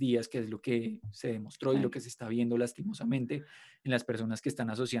los 10 días, que es lo que se demostró y lo Claro. que se está viendo lastimosamente en las personas que están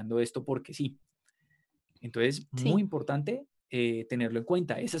asociando esto porque sí. Entonces, muy Sí. importante tenerlo en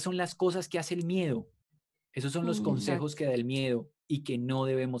cuenta. Esas son las cosas que hace el miedo. Esos son los consejos Exacto. que da el miedo y que no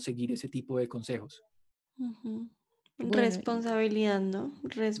debemos seguir ese tipo de consejos. Ujú. Bueno, Responsabilidad, ¿no? Ujú.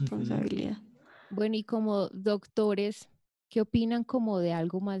 Responsabilidad. bueno, y como doctores, ¿qué opinan como de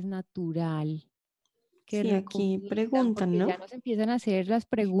algo más natural? ¿Qué Sí, aquí recomiendan? preguntan, Porque ¿no? ya nos empiezan a hacer las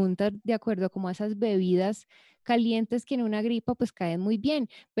preguntas de acuerdo como a esas bebidas calientes que en una gripa pues caen muy bien,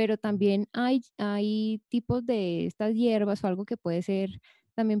 pero también hay tipos de estas hierbas o algo que puede ser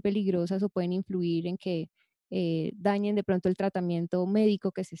también peligrosas o pueden influir en que dañen de pronto el tratamiento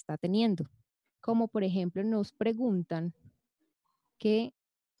médico que se está teniendo. Como por ejemplo nos preguntan que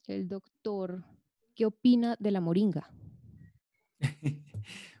el doctor, ¿qué opina de la moringa?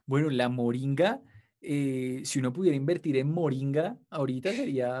 Bueno, la moringa, si uno pudiera invertir en moringa, ahorita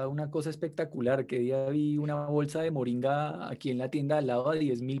sería una cosa espectacular. Que día vi una bolsa de moringa aquí en la tienda al lado a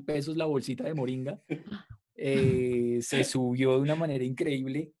 10.000 pesos la bolsita de moringa. Se subió de una manera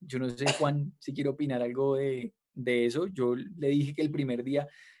increíble. Yo no sé, Juan, si quiere opinar algo de eso. Yo le dije que el primer día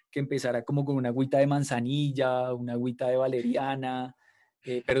que empezara como con una agüita de manzanilla, una agüita de valeriana,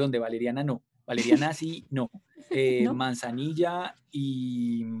 perdón, de valeriana no, valeriana sí, no, ¿No? manzanilla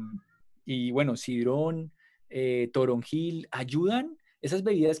y bueno, sidrón, toronjil, ayudan, esas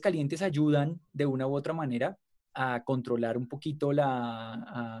bebidas calientes ayudan de una u otra manera a controlar un poquito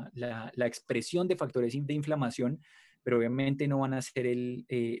la expresión de factores de inflamación, pero obviamente no van a ser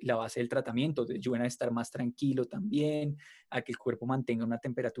la base del tratamiento, ayudan a estar más tranquilo también, a que el cuerpo mantenga una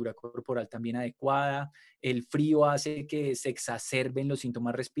temperatura corporal también adecuada. El frío hace que se exacerben los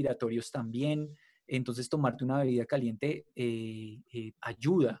síntomas respiratorios también, entonces tomarte una bebida caliente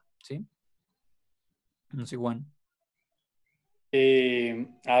ayuda, ¿sí? No sé, Juan.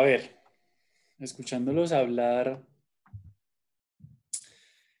 A ver, escuchándolos hablar,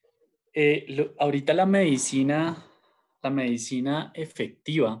 ahorita la medicina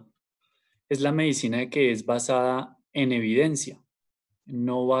efectiva es la medicina que es basada en evidencia,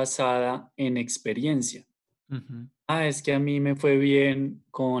 no basada en experiencia. Uh-huh, Es que a mí me fue bien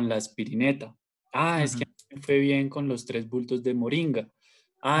con la aspirineta. Es que uh-huh, a mí me fue bien con los 3 bultos de moringa.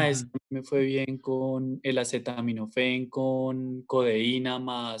 Es uh-huh, que a mí me fue bien con el acetaminofén, con codeína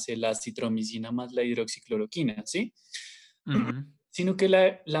más el acitromicina más la hidroxicloroquina, ¿sí? uh-huh. Sino que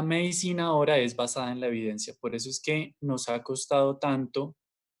la medicina ahora es basada en la evidencia. Por eso es que nos ha costado tanto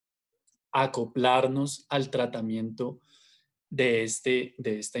acoplarnos al tratamiento de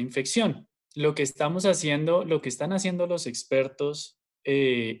esta infección. Lo que estamos haciendo, lo que están haciendo los expertos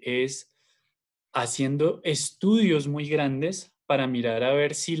es haciendo estudios muy grandes para mirar a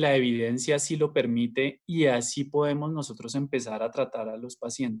ver si la evidencia sí lo permite y así podemos nosotros empezar a tratar a los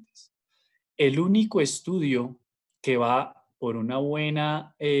pacientes. El único estudio que va por una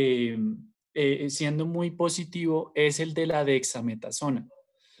buena, siendo muy positivo, es el de la dexametasona,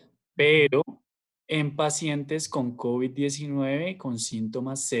 pero en pacientes con COVID-19 con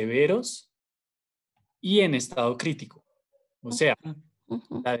síntomas severos y en estado crítico. O sea,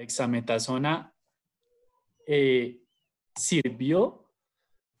 Ujú. la dexametasona sirvió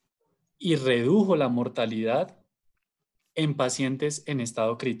y redujo la mortalidad en pacientes en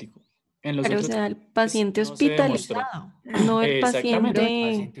estado crítico. En los Claro, o otros sea, el pacientes paciente no se demostró. hospitalizado, no el Exactamente. Pero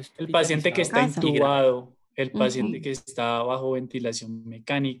paciente Paciente El paciente que hospitalizado está casa. y grave. intubado, el Ujú, paciente que está bajo ventilación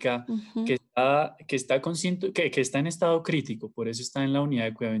mecánica, ujú, que está, que está en estado crítico, por eso está en la unidad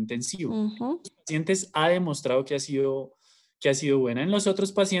de cuidado intensivo. ujú. Pacientes ha demostrado que ha sido buena. En los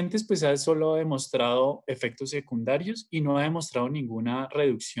otros pacientes, pues solo ha demostrado efectos secundarios y no ha demostrado ninguna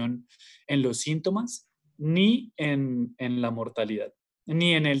reducción en los síntomas ni en la mortalidad,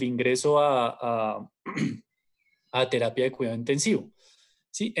 ni en el ingreso a terapia de cuidado intensivo.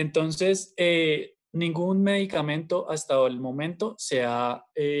 ¿Sí? Entonces, ningún medicamento hasta el momento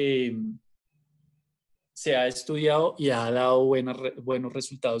se ha estudiado y ha dado buenos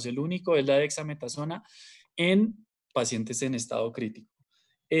resultados. El único es la dexametasona en pacientes en estado crítico.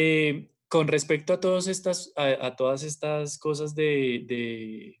 Con respecto a todas estas cosas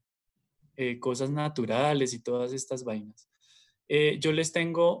de cosas naturales y todas estas vainas, yo les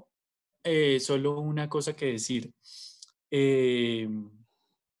tengo solo una cosa que decir. Eh,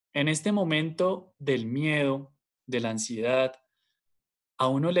 en este momento del miedo, de la ansiedad, a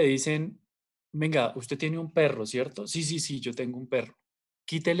uno le dicen, venga, usted tiene un perro, ¿cierto? Sí, sí, sí, yo tengo un perro.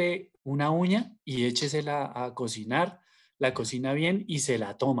 Quítele una uña y échesela a cocinar, la cocina bien y se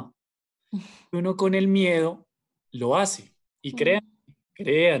la toma. Uno con el miedo lo hace. Y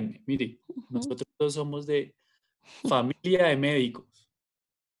créanme, mire, nosotros todos somos de familia de médicos.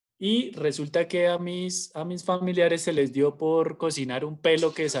 Y resulta que a mis familiares se les dio por cocinar un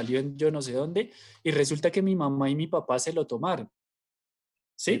pelo que salió en yo no sé dónde, y resulta que mi mamá y mi papá se lo tomaron.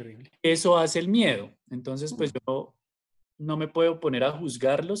 ¿Sí? Terrible. Eso hace el miedo. Entonces, pues yo no me puedo poner a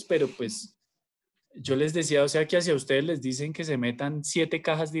juzgarlos, pero pues yo les decía, o sea, que hacia ustedes les dicen que se metan 7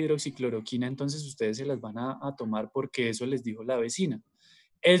 cajas de hidroxicloroquina, entonces ustedes se las van a tomar porque eso les dijo la vecina.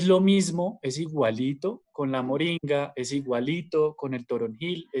 Es lo mismo, es igualito con la moringa, es igualito con el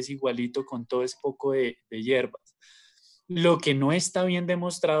toronjil, es igualito con todo ese poco de hierbas. Lo que no está bien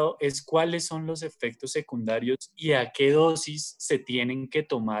demostrado es cuáles son los efectos secundarios y a qué dosis se tienen que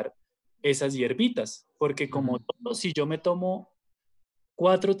tomar esas hierbitas. Porque como todo, si yo me tomo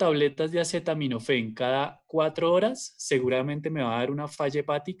 4 tabletas de acetaminofén cada 4 horas, seguramente me va a dar una falla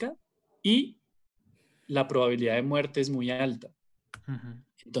hepática y la probabilidad de muerte es muy alta.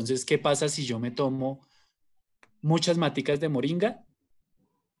 Entonces, ¿qué pasa si yo me tomo muchas maticas de moringa?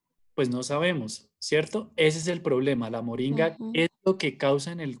 Pues no sabemos, ¿cierto? Ese es el problema. La moringa, ¿qué es lo que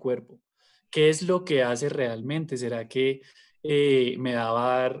causa en el cuerpo? ¿Qué es lo que hace realmente? ¿Será que me va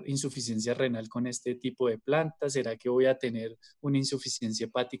a dar insuficiencia renal con este tipo de plantas? ¿Será que voy a tener una insuficiencia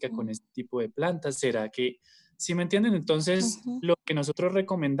hepática con este tipo de plantas? ¿Será que, si me entienden? Entonces, lo que nosotros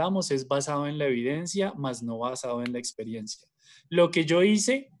recomendamos es basado en la evidencia, más no basado en la experiencia. Lo que yo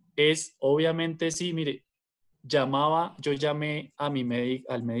hice es, obviamente, sí, mire, yo llamé a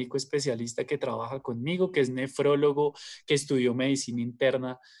al médico especialista que trabaja conmigo, que es nefrólogo, que estudió medicina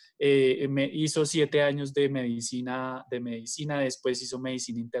interna, me hizo 7 años de medicina, después hizo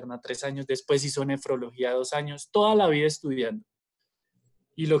medicina interna 3 años, después hizo nefrología 2 años, toda la vida estudiando.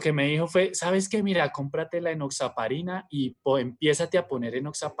 Y lo que me dijo fue, ¿sabes qué? Mira, cómprate la enoxaparina y empiézate a poner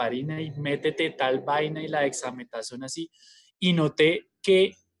enoxaparina y métete tal vaina y la dexametasona así. Y noté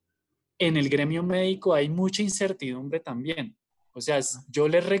que en el gremio médico hay mucha incertidumbre también. O sea, yo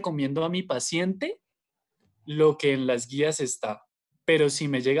les recomiendo a mi paciente lo que en las guías está, pero si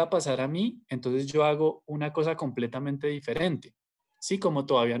me llega a pasar a mí, entonces yo hago una cosa completamente diferente. Sí, como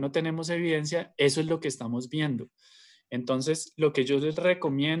todavía no tenemos evidencia, eso es lo que estamos viendo. Entonces, lo que yo les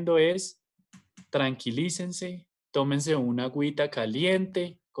recomiendo es tranquilícense, tómense una agüita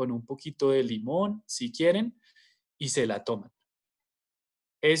caliente con un poquito de limón, si quieren, y se la toman.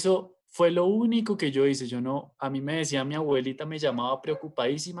 Eso fue lo único que yo hice. A mí me decía mi abuelita, me llamaba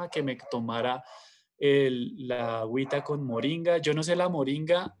preocupadísima que me tomara la agüita con moringa. Yo no sé la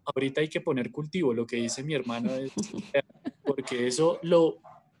moringa, ahorita hay que poner cultivo, lo que dice mi hermano es, porque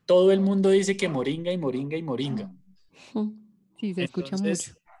todo el mundo dice que moringa y moringa y moringa. Sí, se escucha mucho.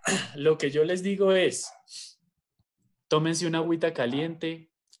 Entonces, lo que yo les digo es, tómense una agüita caliente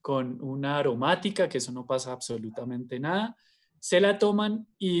con una aromática, que eso no pasa absolutamente nada. Se la toman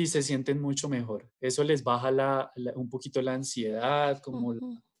y se sienten mucho mejor. Eso les baja un poquito la ansiedad,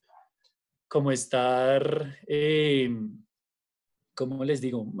 como estar, ¿cómo les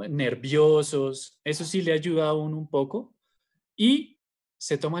digo? Nerviosos. Eso sí le ayuda a uno un poco. Y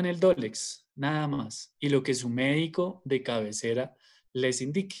se toman el Dolex, nada más. Y lo que su médico de cabecera les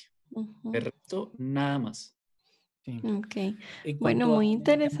indique. De resto, nada más. Sí. Ok, En bueno, cuanto a muy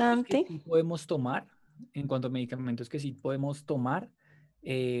medicamentos que interesante. sí podemos tomar, en cuanto a medicamentos que sí podemos tomar,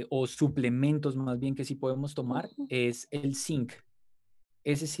 o suplementos más bien que sí podemos tomar, es el zinc.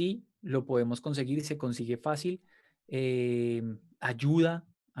 Ese sí lo podemos conseguir, se consigue fácil, eh, ayuda,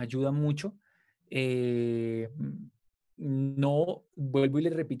 ayuda mucho. Eh, no, vuelvo y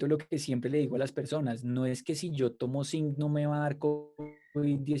le repito lo que siempre le digo a las personas, no es que si yo tomo zinc no me va a dar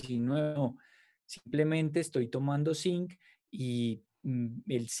COVID-19, no, simplemente estoy tomando zinc y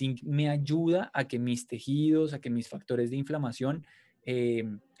el zinc me ayuda a que mis tejidos, a que mis factores de inflamación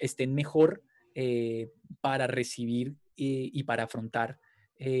estén mejor para recibir y para afrontar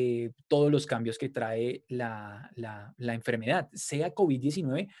todos los cambios que trae la enfermedad, sea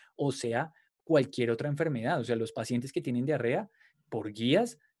COVID-19 o sea cualquier otra enfermedad. O sea, los pacientes que tienen diarrea, por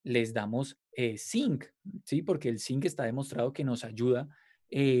guías, les damos zinc, ¿sí? Porque el zinc está demostrado que nos ayuda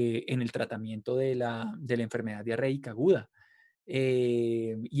en el tratamiento de la enfermedad diarreica aguda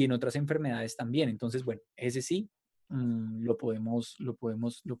y en otras enfermedades también. Entonces, bueno, ese sí, lo podemos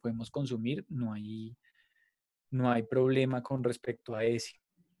consumir, no hay problema con respecto a ese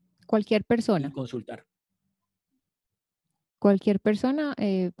Cualquier y persona. consultar. Cualquier persona,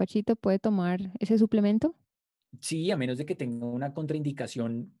 Pachito, puede tomar ese suplemento. Sí, a menos de que tenga una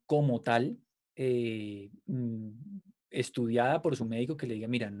contraindicación como tal, estudiada por su médico que le diga,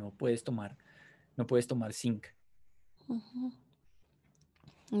 mira, no puedes tomar zinc. Ujú.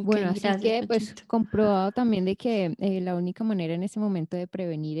 Ok, Bueno, así gracias, que pues Pachito. comprobado también de que la única manera en este momento de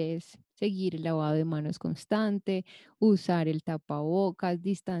prevenir es seguir el lavado de manos constante, usar el tapabocas, Ujú,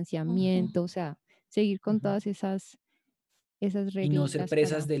 distanciamiento, o sea, seguir con Ujú. todas esas Y no ser reglitas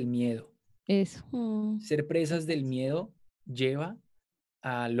presas para del miedo. eso. mm, Ser presas del Exacto. miedo lleva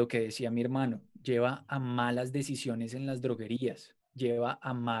a lo que decía mi hermano, lleva a malas decisiones en las droguerías, lleva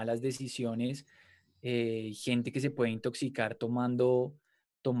a malas decisiones, gente que se puede intoxicar tomando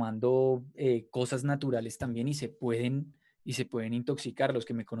cosas naturales también y se pueden intoxicar. Los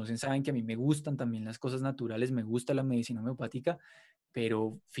que me conocen saben que a mí me gustan también las cosas naturales, me gusta la medicina homeopática,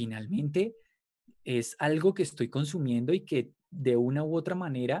 pero finalmente es algo que estoy consumiendo y que de una u otra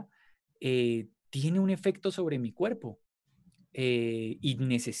manera tiene un efecto sobre mi cuerpo y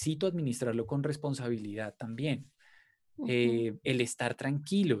necesito administrarlo con responsabilidad también. ujú, El estar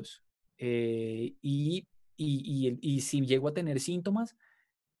tranquilos y si llego a tener síntomas,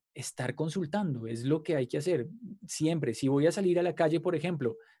 estar consultando es lo que hay que hacer siempre. Si voy a salir a la calle, por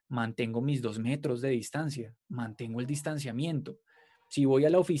ejemplo, mantengo mis 2 metros de distancia, mantengo el distanciamiento. Si voy a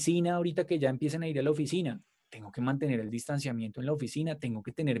la oficina, ahorita que ya empiecen a ir a la oficina, tengo que mantener el distanciamiento en la oficina, tengo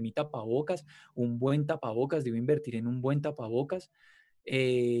que tener mi tapabocas, un buen tapabocas, debo invertir en un buen tapabocas.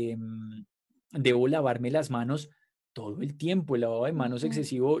 Eh, Debo lavarme las manos todo el tiempo. El lavado de manos ujú.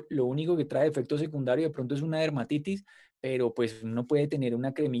 excesivo, lo único que trae efecto secundario de pronto es una dermatitis, pero pues uno puede tener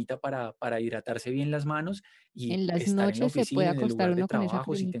una cremita para hidratarse bien las manos y En las estar en la noches se puede oficina, en el acostar lugar de uno con esa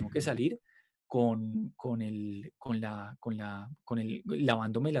trabajo, si cremita. tengo que salir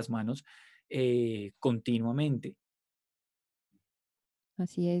lavándome las manos continuamente.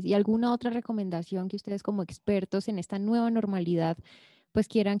 Así es. ¿Y alguna otra recomendación que ustedes como expertos en esta nueva normalidad, pues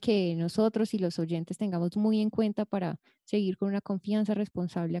quieran que nosotros y los oyentes tengamos muy en cuenta para seguir con una confianza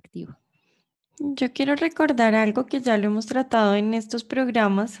responsable activa? Yo quiero recordar algo que ya lo hemos tratado en estos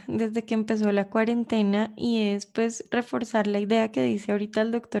programas desde que empezó la cuarentena y es pues reforzar la idea que dice ahorita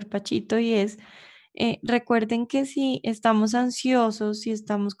el doctor Pachito y es recuerden que si estamos ansiosos, si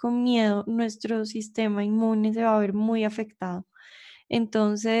estamos con miedo, nuestro sistema inmune se va a ver muy afectado.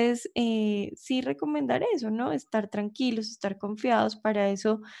 Entonces, sí recomendar eso, ¿no? Estar tranquilos, estar confiados. Para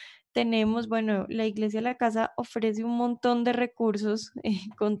eso tenemos, bueno, la Iglesia de la Casa ofrece un montón de recursos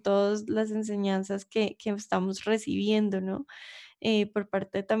con todas las enseñanzas que estamos recibiendo, ¿no? Por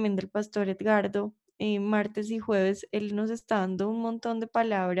parte también del pastor Edgardo. Martes y jueves, él nos está dando un montón de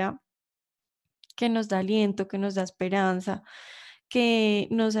palabra que nos da aliento, que nos da esperanza, que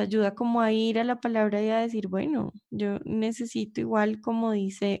nos ayuda como a ir a la palabra y a decir, bueno, yo necesito igual como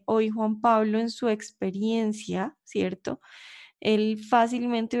dice hoy Juan Pablo en su experiencia, ¿cierto? Él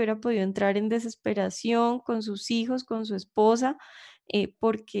fácilmente hubiera podido entrar en desesperación con sus hijos, con su esposa,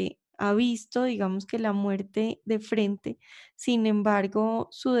 porque ha visto, digamos que la muerte de frente. Sin embargo,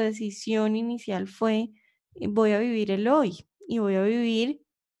 su decisión inicial fue, voy a vivir el hoy y voy a vivir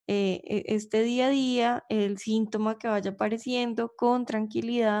este día a día, el síntoma que vaya apareciendo con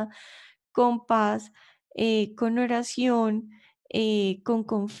tranquilidad, con paz, con oración, con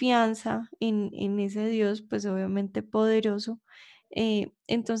confianza en ese Dios, pues obviamente poderoso.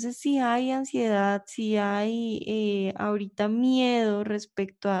 Entonces, si hay ansiedad, si hay ahorita miedo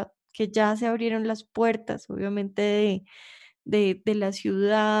respecto a que ya se abrieron las puertas, obviamente, de la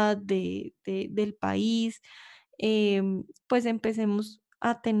ciudad, del país, pues empecemos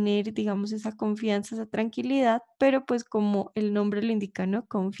a tener, digamos, esa confianza, esa tranquilidad, pero pues como el nombre lo indica, ¿no?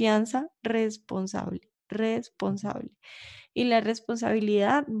 Confianza responsable, Ujú. responsable. Y la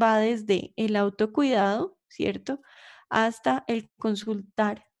responsabilidad va desde el autocuidado, ¿cierto? Hasta el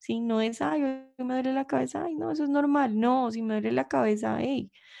consultar, ¿sí? No es, ay, hoy me duele la cabeza, ay, no, eso es normal. No, si me duele la cabeza,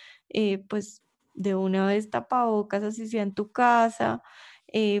 hey, pues de una vez tapabocas, así sea en tu casa,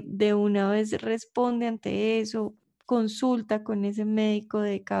 de una vez responde ante eso, consulta con ese médico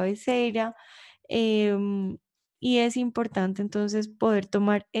de cabecera. em, y es importante entonces poder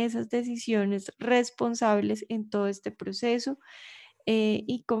tomar esas decisiones responsables en todo este proceso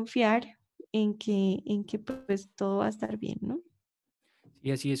y confiar en que pues todo va a estar bien, ¿no?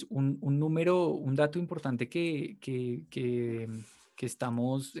 Y así es, un dato importante que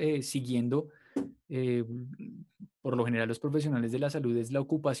estamos siguiendo, eh, por lo general los profesionales de la salud, es la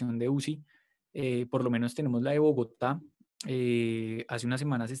ocupación de UCI. Por lo menos tenemos la de Bogotá. Hace unas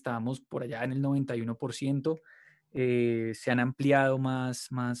semanas estábamos por allá en el 91%. Se han ampliado más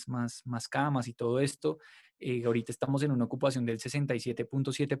camas y todo esto. Ahorita estamos en una ocupación del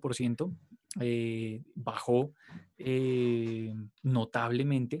 67.7%. Bajó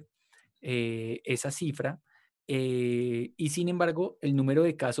notablemente esa cifra. Y sin embargo, el número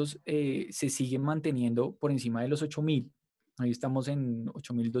de casos se sigue manteniendo por encima de los 8.000. Ahí estamos en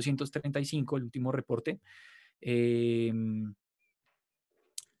 8.235, el último reporte.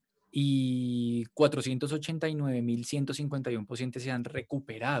 Y 489.151 pacientes se han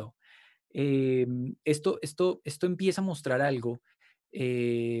recuperado. Esto empieza a mostrar algo,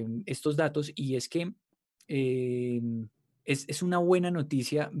 estos datos, y es que eh, es una buena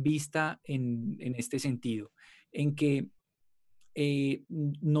noticia vista en este sentido, en que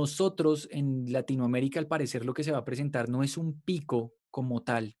nosotros en Latinoamérica, al parecer, lo que se va a presentar no es un pico como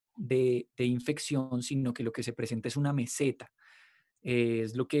tal de infección, sino que lo que se presenta es una meseta.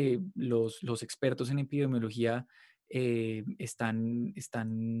 Es lo que los expertos en epidemiología están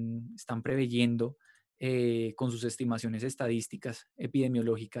preveyendo con sus estimaciones estadísticas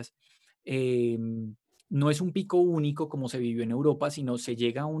epidemiológicas. Eh, no es un pico único como se vivió en Europa, sino se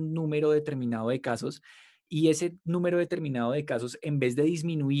llega a un número determinado de casos, y ese número determinado de casos, en vez de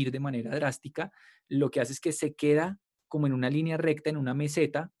disminuir de manera drástica, lo que hace es que se queda como en una línea recta, en una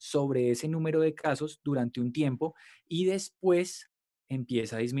meseta, sobre ese número de casos durante un tiempo, y después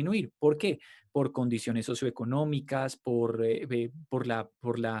empieza a disminuir. ¿Por qué? Por condiciones socioeconómicas, por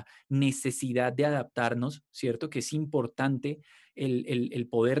la necesidad de adaptarnos, ¿cierto? Que es importante el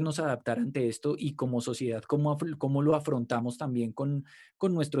podernos adaptar ante esto, y como sociedad, cómo lo afrontamos también con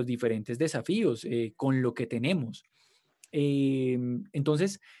nuestros diferentes desafíos, con lo que tenemos.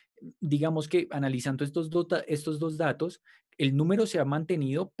 Entonces, digamos que analizando estos dos datos, el número se ha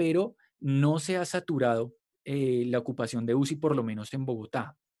mantenido, pero no se ha saturado la ocupación de UCI, por lo menos en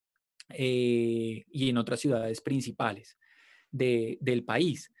Bogotá y en otras ciudades principales del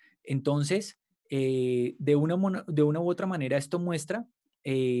país. Entonces, de una u otra manera, esto muestra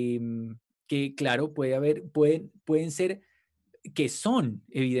que, claro, pueden ser, que son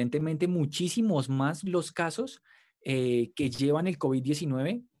evidentemente muchísimos más los casos que llevan el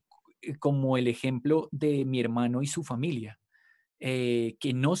COVID-19, como el ejemplo de mi hermano y su familia.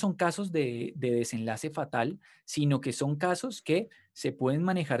 Que no son casos de desenlace fatal, sino que son casos que se pueden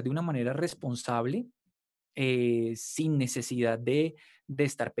manejar de una manera responsable, sin necesidad de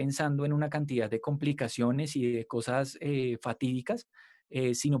estar pensando en una cantidad de complicaciones y de cosas fatídicas,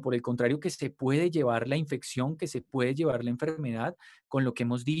 sino por el contrario, que se puede llevar la infección, que se puede llevar la enfermedad, con lo que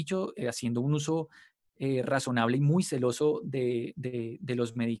hemos dicho, haciendo un uso razonable y muy celoso de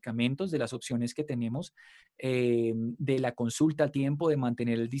los medicamentos, de las opciones que tenemos, de la consulta a tiempo, de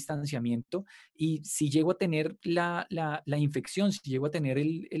mantener el distanciamiento. Y si llego a tener la infección, si llego a tener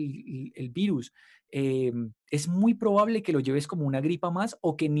el virus, es muy probable que lo lleves como una gripa más,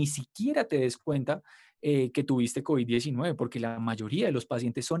 o que ni siquiera te des cuenta que tuviste COVID-19, porque la mayoría de los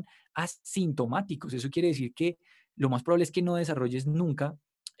pacientes son asintomáticos. Eso quiere decir que lo más probable es que no desarrolles nunca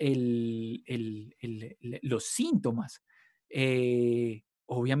los síntomas.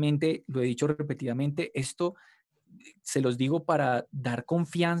 Obviamente, lo he dicho repetidamente, esto se los digo para dar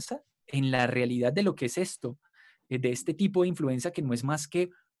confianza en la realidad de lo que es esto, de este tipo de influenza, que no es más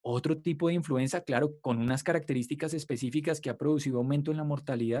que otro tipo de influenza, claro, con unas características específicas que ha producido aumento en la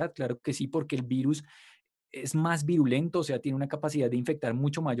mortalidad, claro que sí, porque el virus es más virulento, o sea, tiene una capacidad de infectar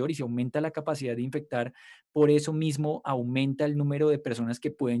mucho mayor, y si aumenta la capacidad de infectar, por eso mismo aumenta el número de personas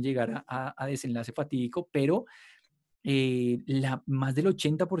que pueden llegar a desenlace fatídico, pero más del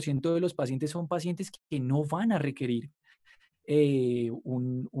 80% de los pacientes son pacientes que no van a requerir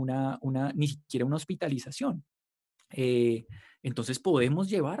ni siquiera una hospitalización. Eh, entonces podemos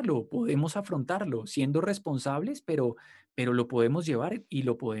llevarlo, podemos afrontarlo, siendo responsables, pero lo podemos llevar, y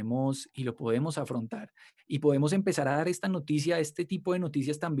lo podemos afrontar. Y podemos empezar a dar esta noticia, este tipo de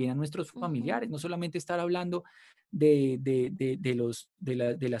noticias también a nuestros familiares, no solamente estar hablando de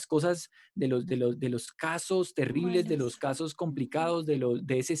las cosas, de los casos terribles, de los Malos. casos complicados,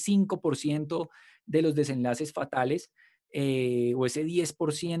 de ese 5% de los desenlaces fatales, o ese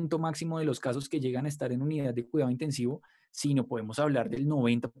 10% máximo de los casos que llegan a estar en unidad de cuidado intensivo, sino podemos hablar del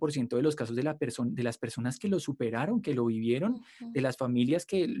 90% de los casos de las personas que lo superaron, que lo vivieron, Ujú. de las familias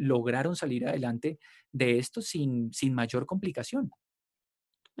que lograron salir adelante de esto sin mayor complicación.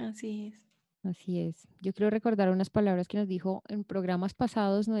 Así es. Así es. Yo quiero recordar unas palabras que nos dijo en programas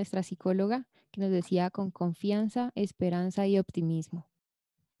pasados nuestra psicóloga, que nos decía con confianza, esperanza y optimismo.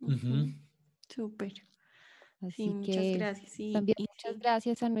 Ujú. Súper. Sí, Así muchas que gracias. también muchas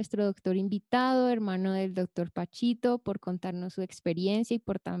gracias a nuestro doctor invitado, hermano del doctor Pachito, por contarnos su experiencia y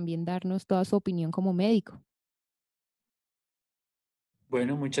por también darnos toda su opinión como médico.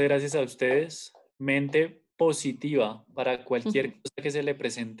 Bueno, muchas gracias a ustedes. Mente positiva para cualquier cosa que se le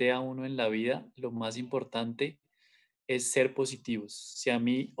presente a uno en la vida. Lo más importante es ser positivos. Si a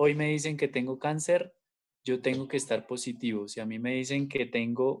mí hoy me dicen que tengo cáncer, yo tengo que estar positivo. Si a mí me dicen que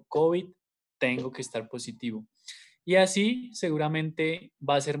tengo COVID, tengo que estar positivo. Y así seguramente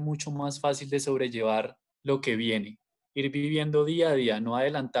va a ser mucho más fácil de sobrellevar lo que viene. Ir viviendo día a día, no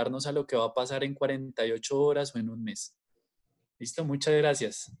adelantarnos a lo que va a pasar en 48 horas o en un mes. Listo, muchas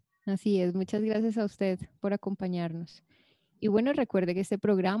gracias. Así es, muchas gracias a usted por acompañarnos. Y bueno, recuerde que este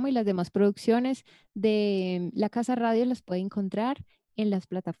programa y las demás producciones de La Casa Radio las puede encontrar en las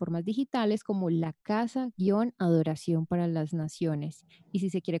plataformas digitales como La Casa-Adoración para las Naciones. Y si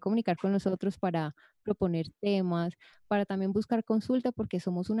se quiere comunicar con nosotros para proponer temas, para también buscar consulta, porque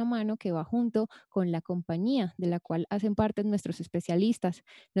somos una mano que va junto con la compañía de la cual hacen parte nuestros especialistas,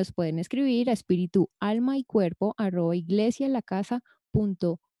 nos pueden escribir a espíritu, alma y cuerpo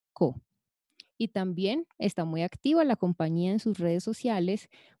 @iglesialacasa.co. Y también está muy activa la compañía en sus redes sociales,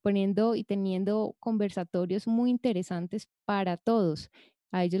 poniendo y teniendo conversatorios muy interesantes para todos.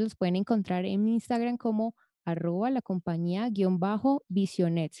 A ellos los pueden encontrar en Instagram como @la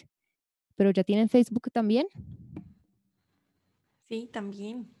compañía_visionet. Pero ya tienen Facebook también. Sí,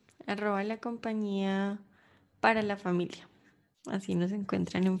 también. @ la compañía para la familia. Así nos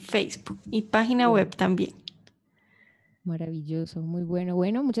encuentran en Facebook y página Bien. web también. Maravilloso, muy bueno.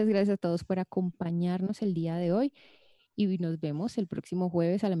 Bueno, muchas gracias a todos por acompañarnos el día de hoy y nos vemos el próximo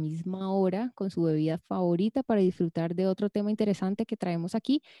jueves a la misma hora con su bebida favorita para disfrutar de otro tema interesante que traemos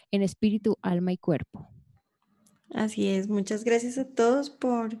aquí en Espíritu, Alma y Cuerpo. Así es. Muchas gracias a todos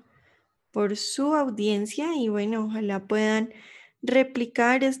por su audiencia y bueno, ojalá puedan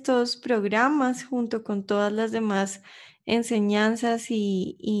replicar estos programas junto con todas las demás enseñanzas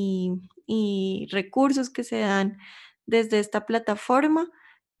y recursos que se dan desde esta plataforma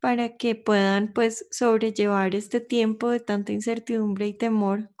para que puedan pues sobrellevar este tiempo de tanta incertidumbre y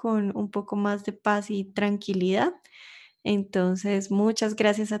temor con un poco más de paz y tranquilidad. Entonces, muchas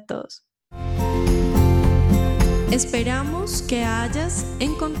gracias a todos. Esperamos que hayas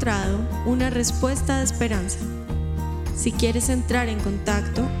encontrado una respuesta de esperanza. Si quieres entrar en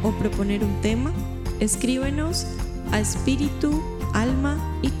contacto o proponer un tema, escríbenos a espíritu, alma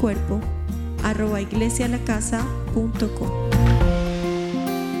y cuerpo @iglesialacasa.co.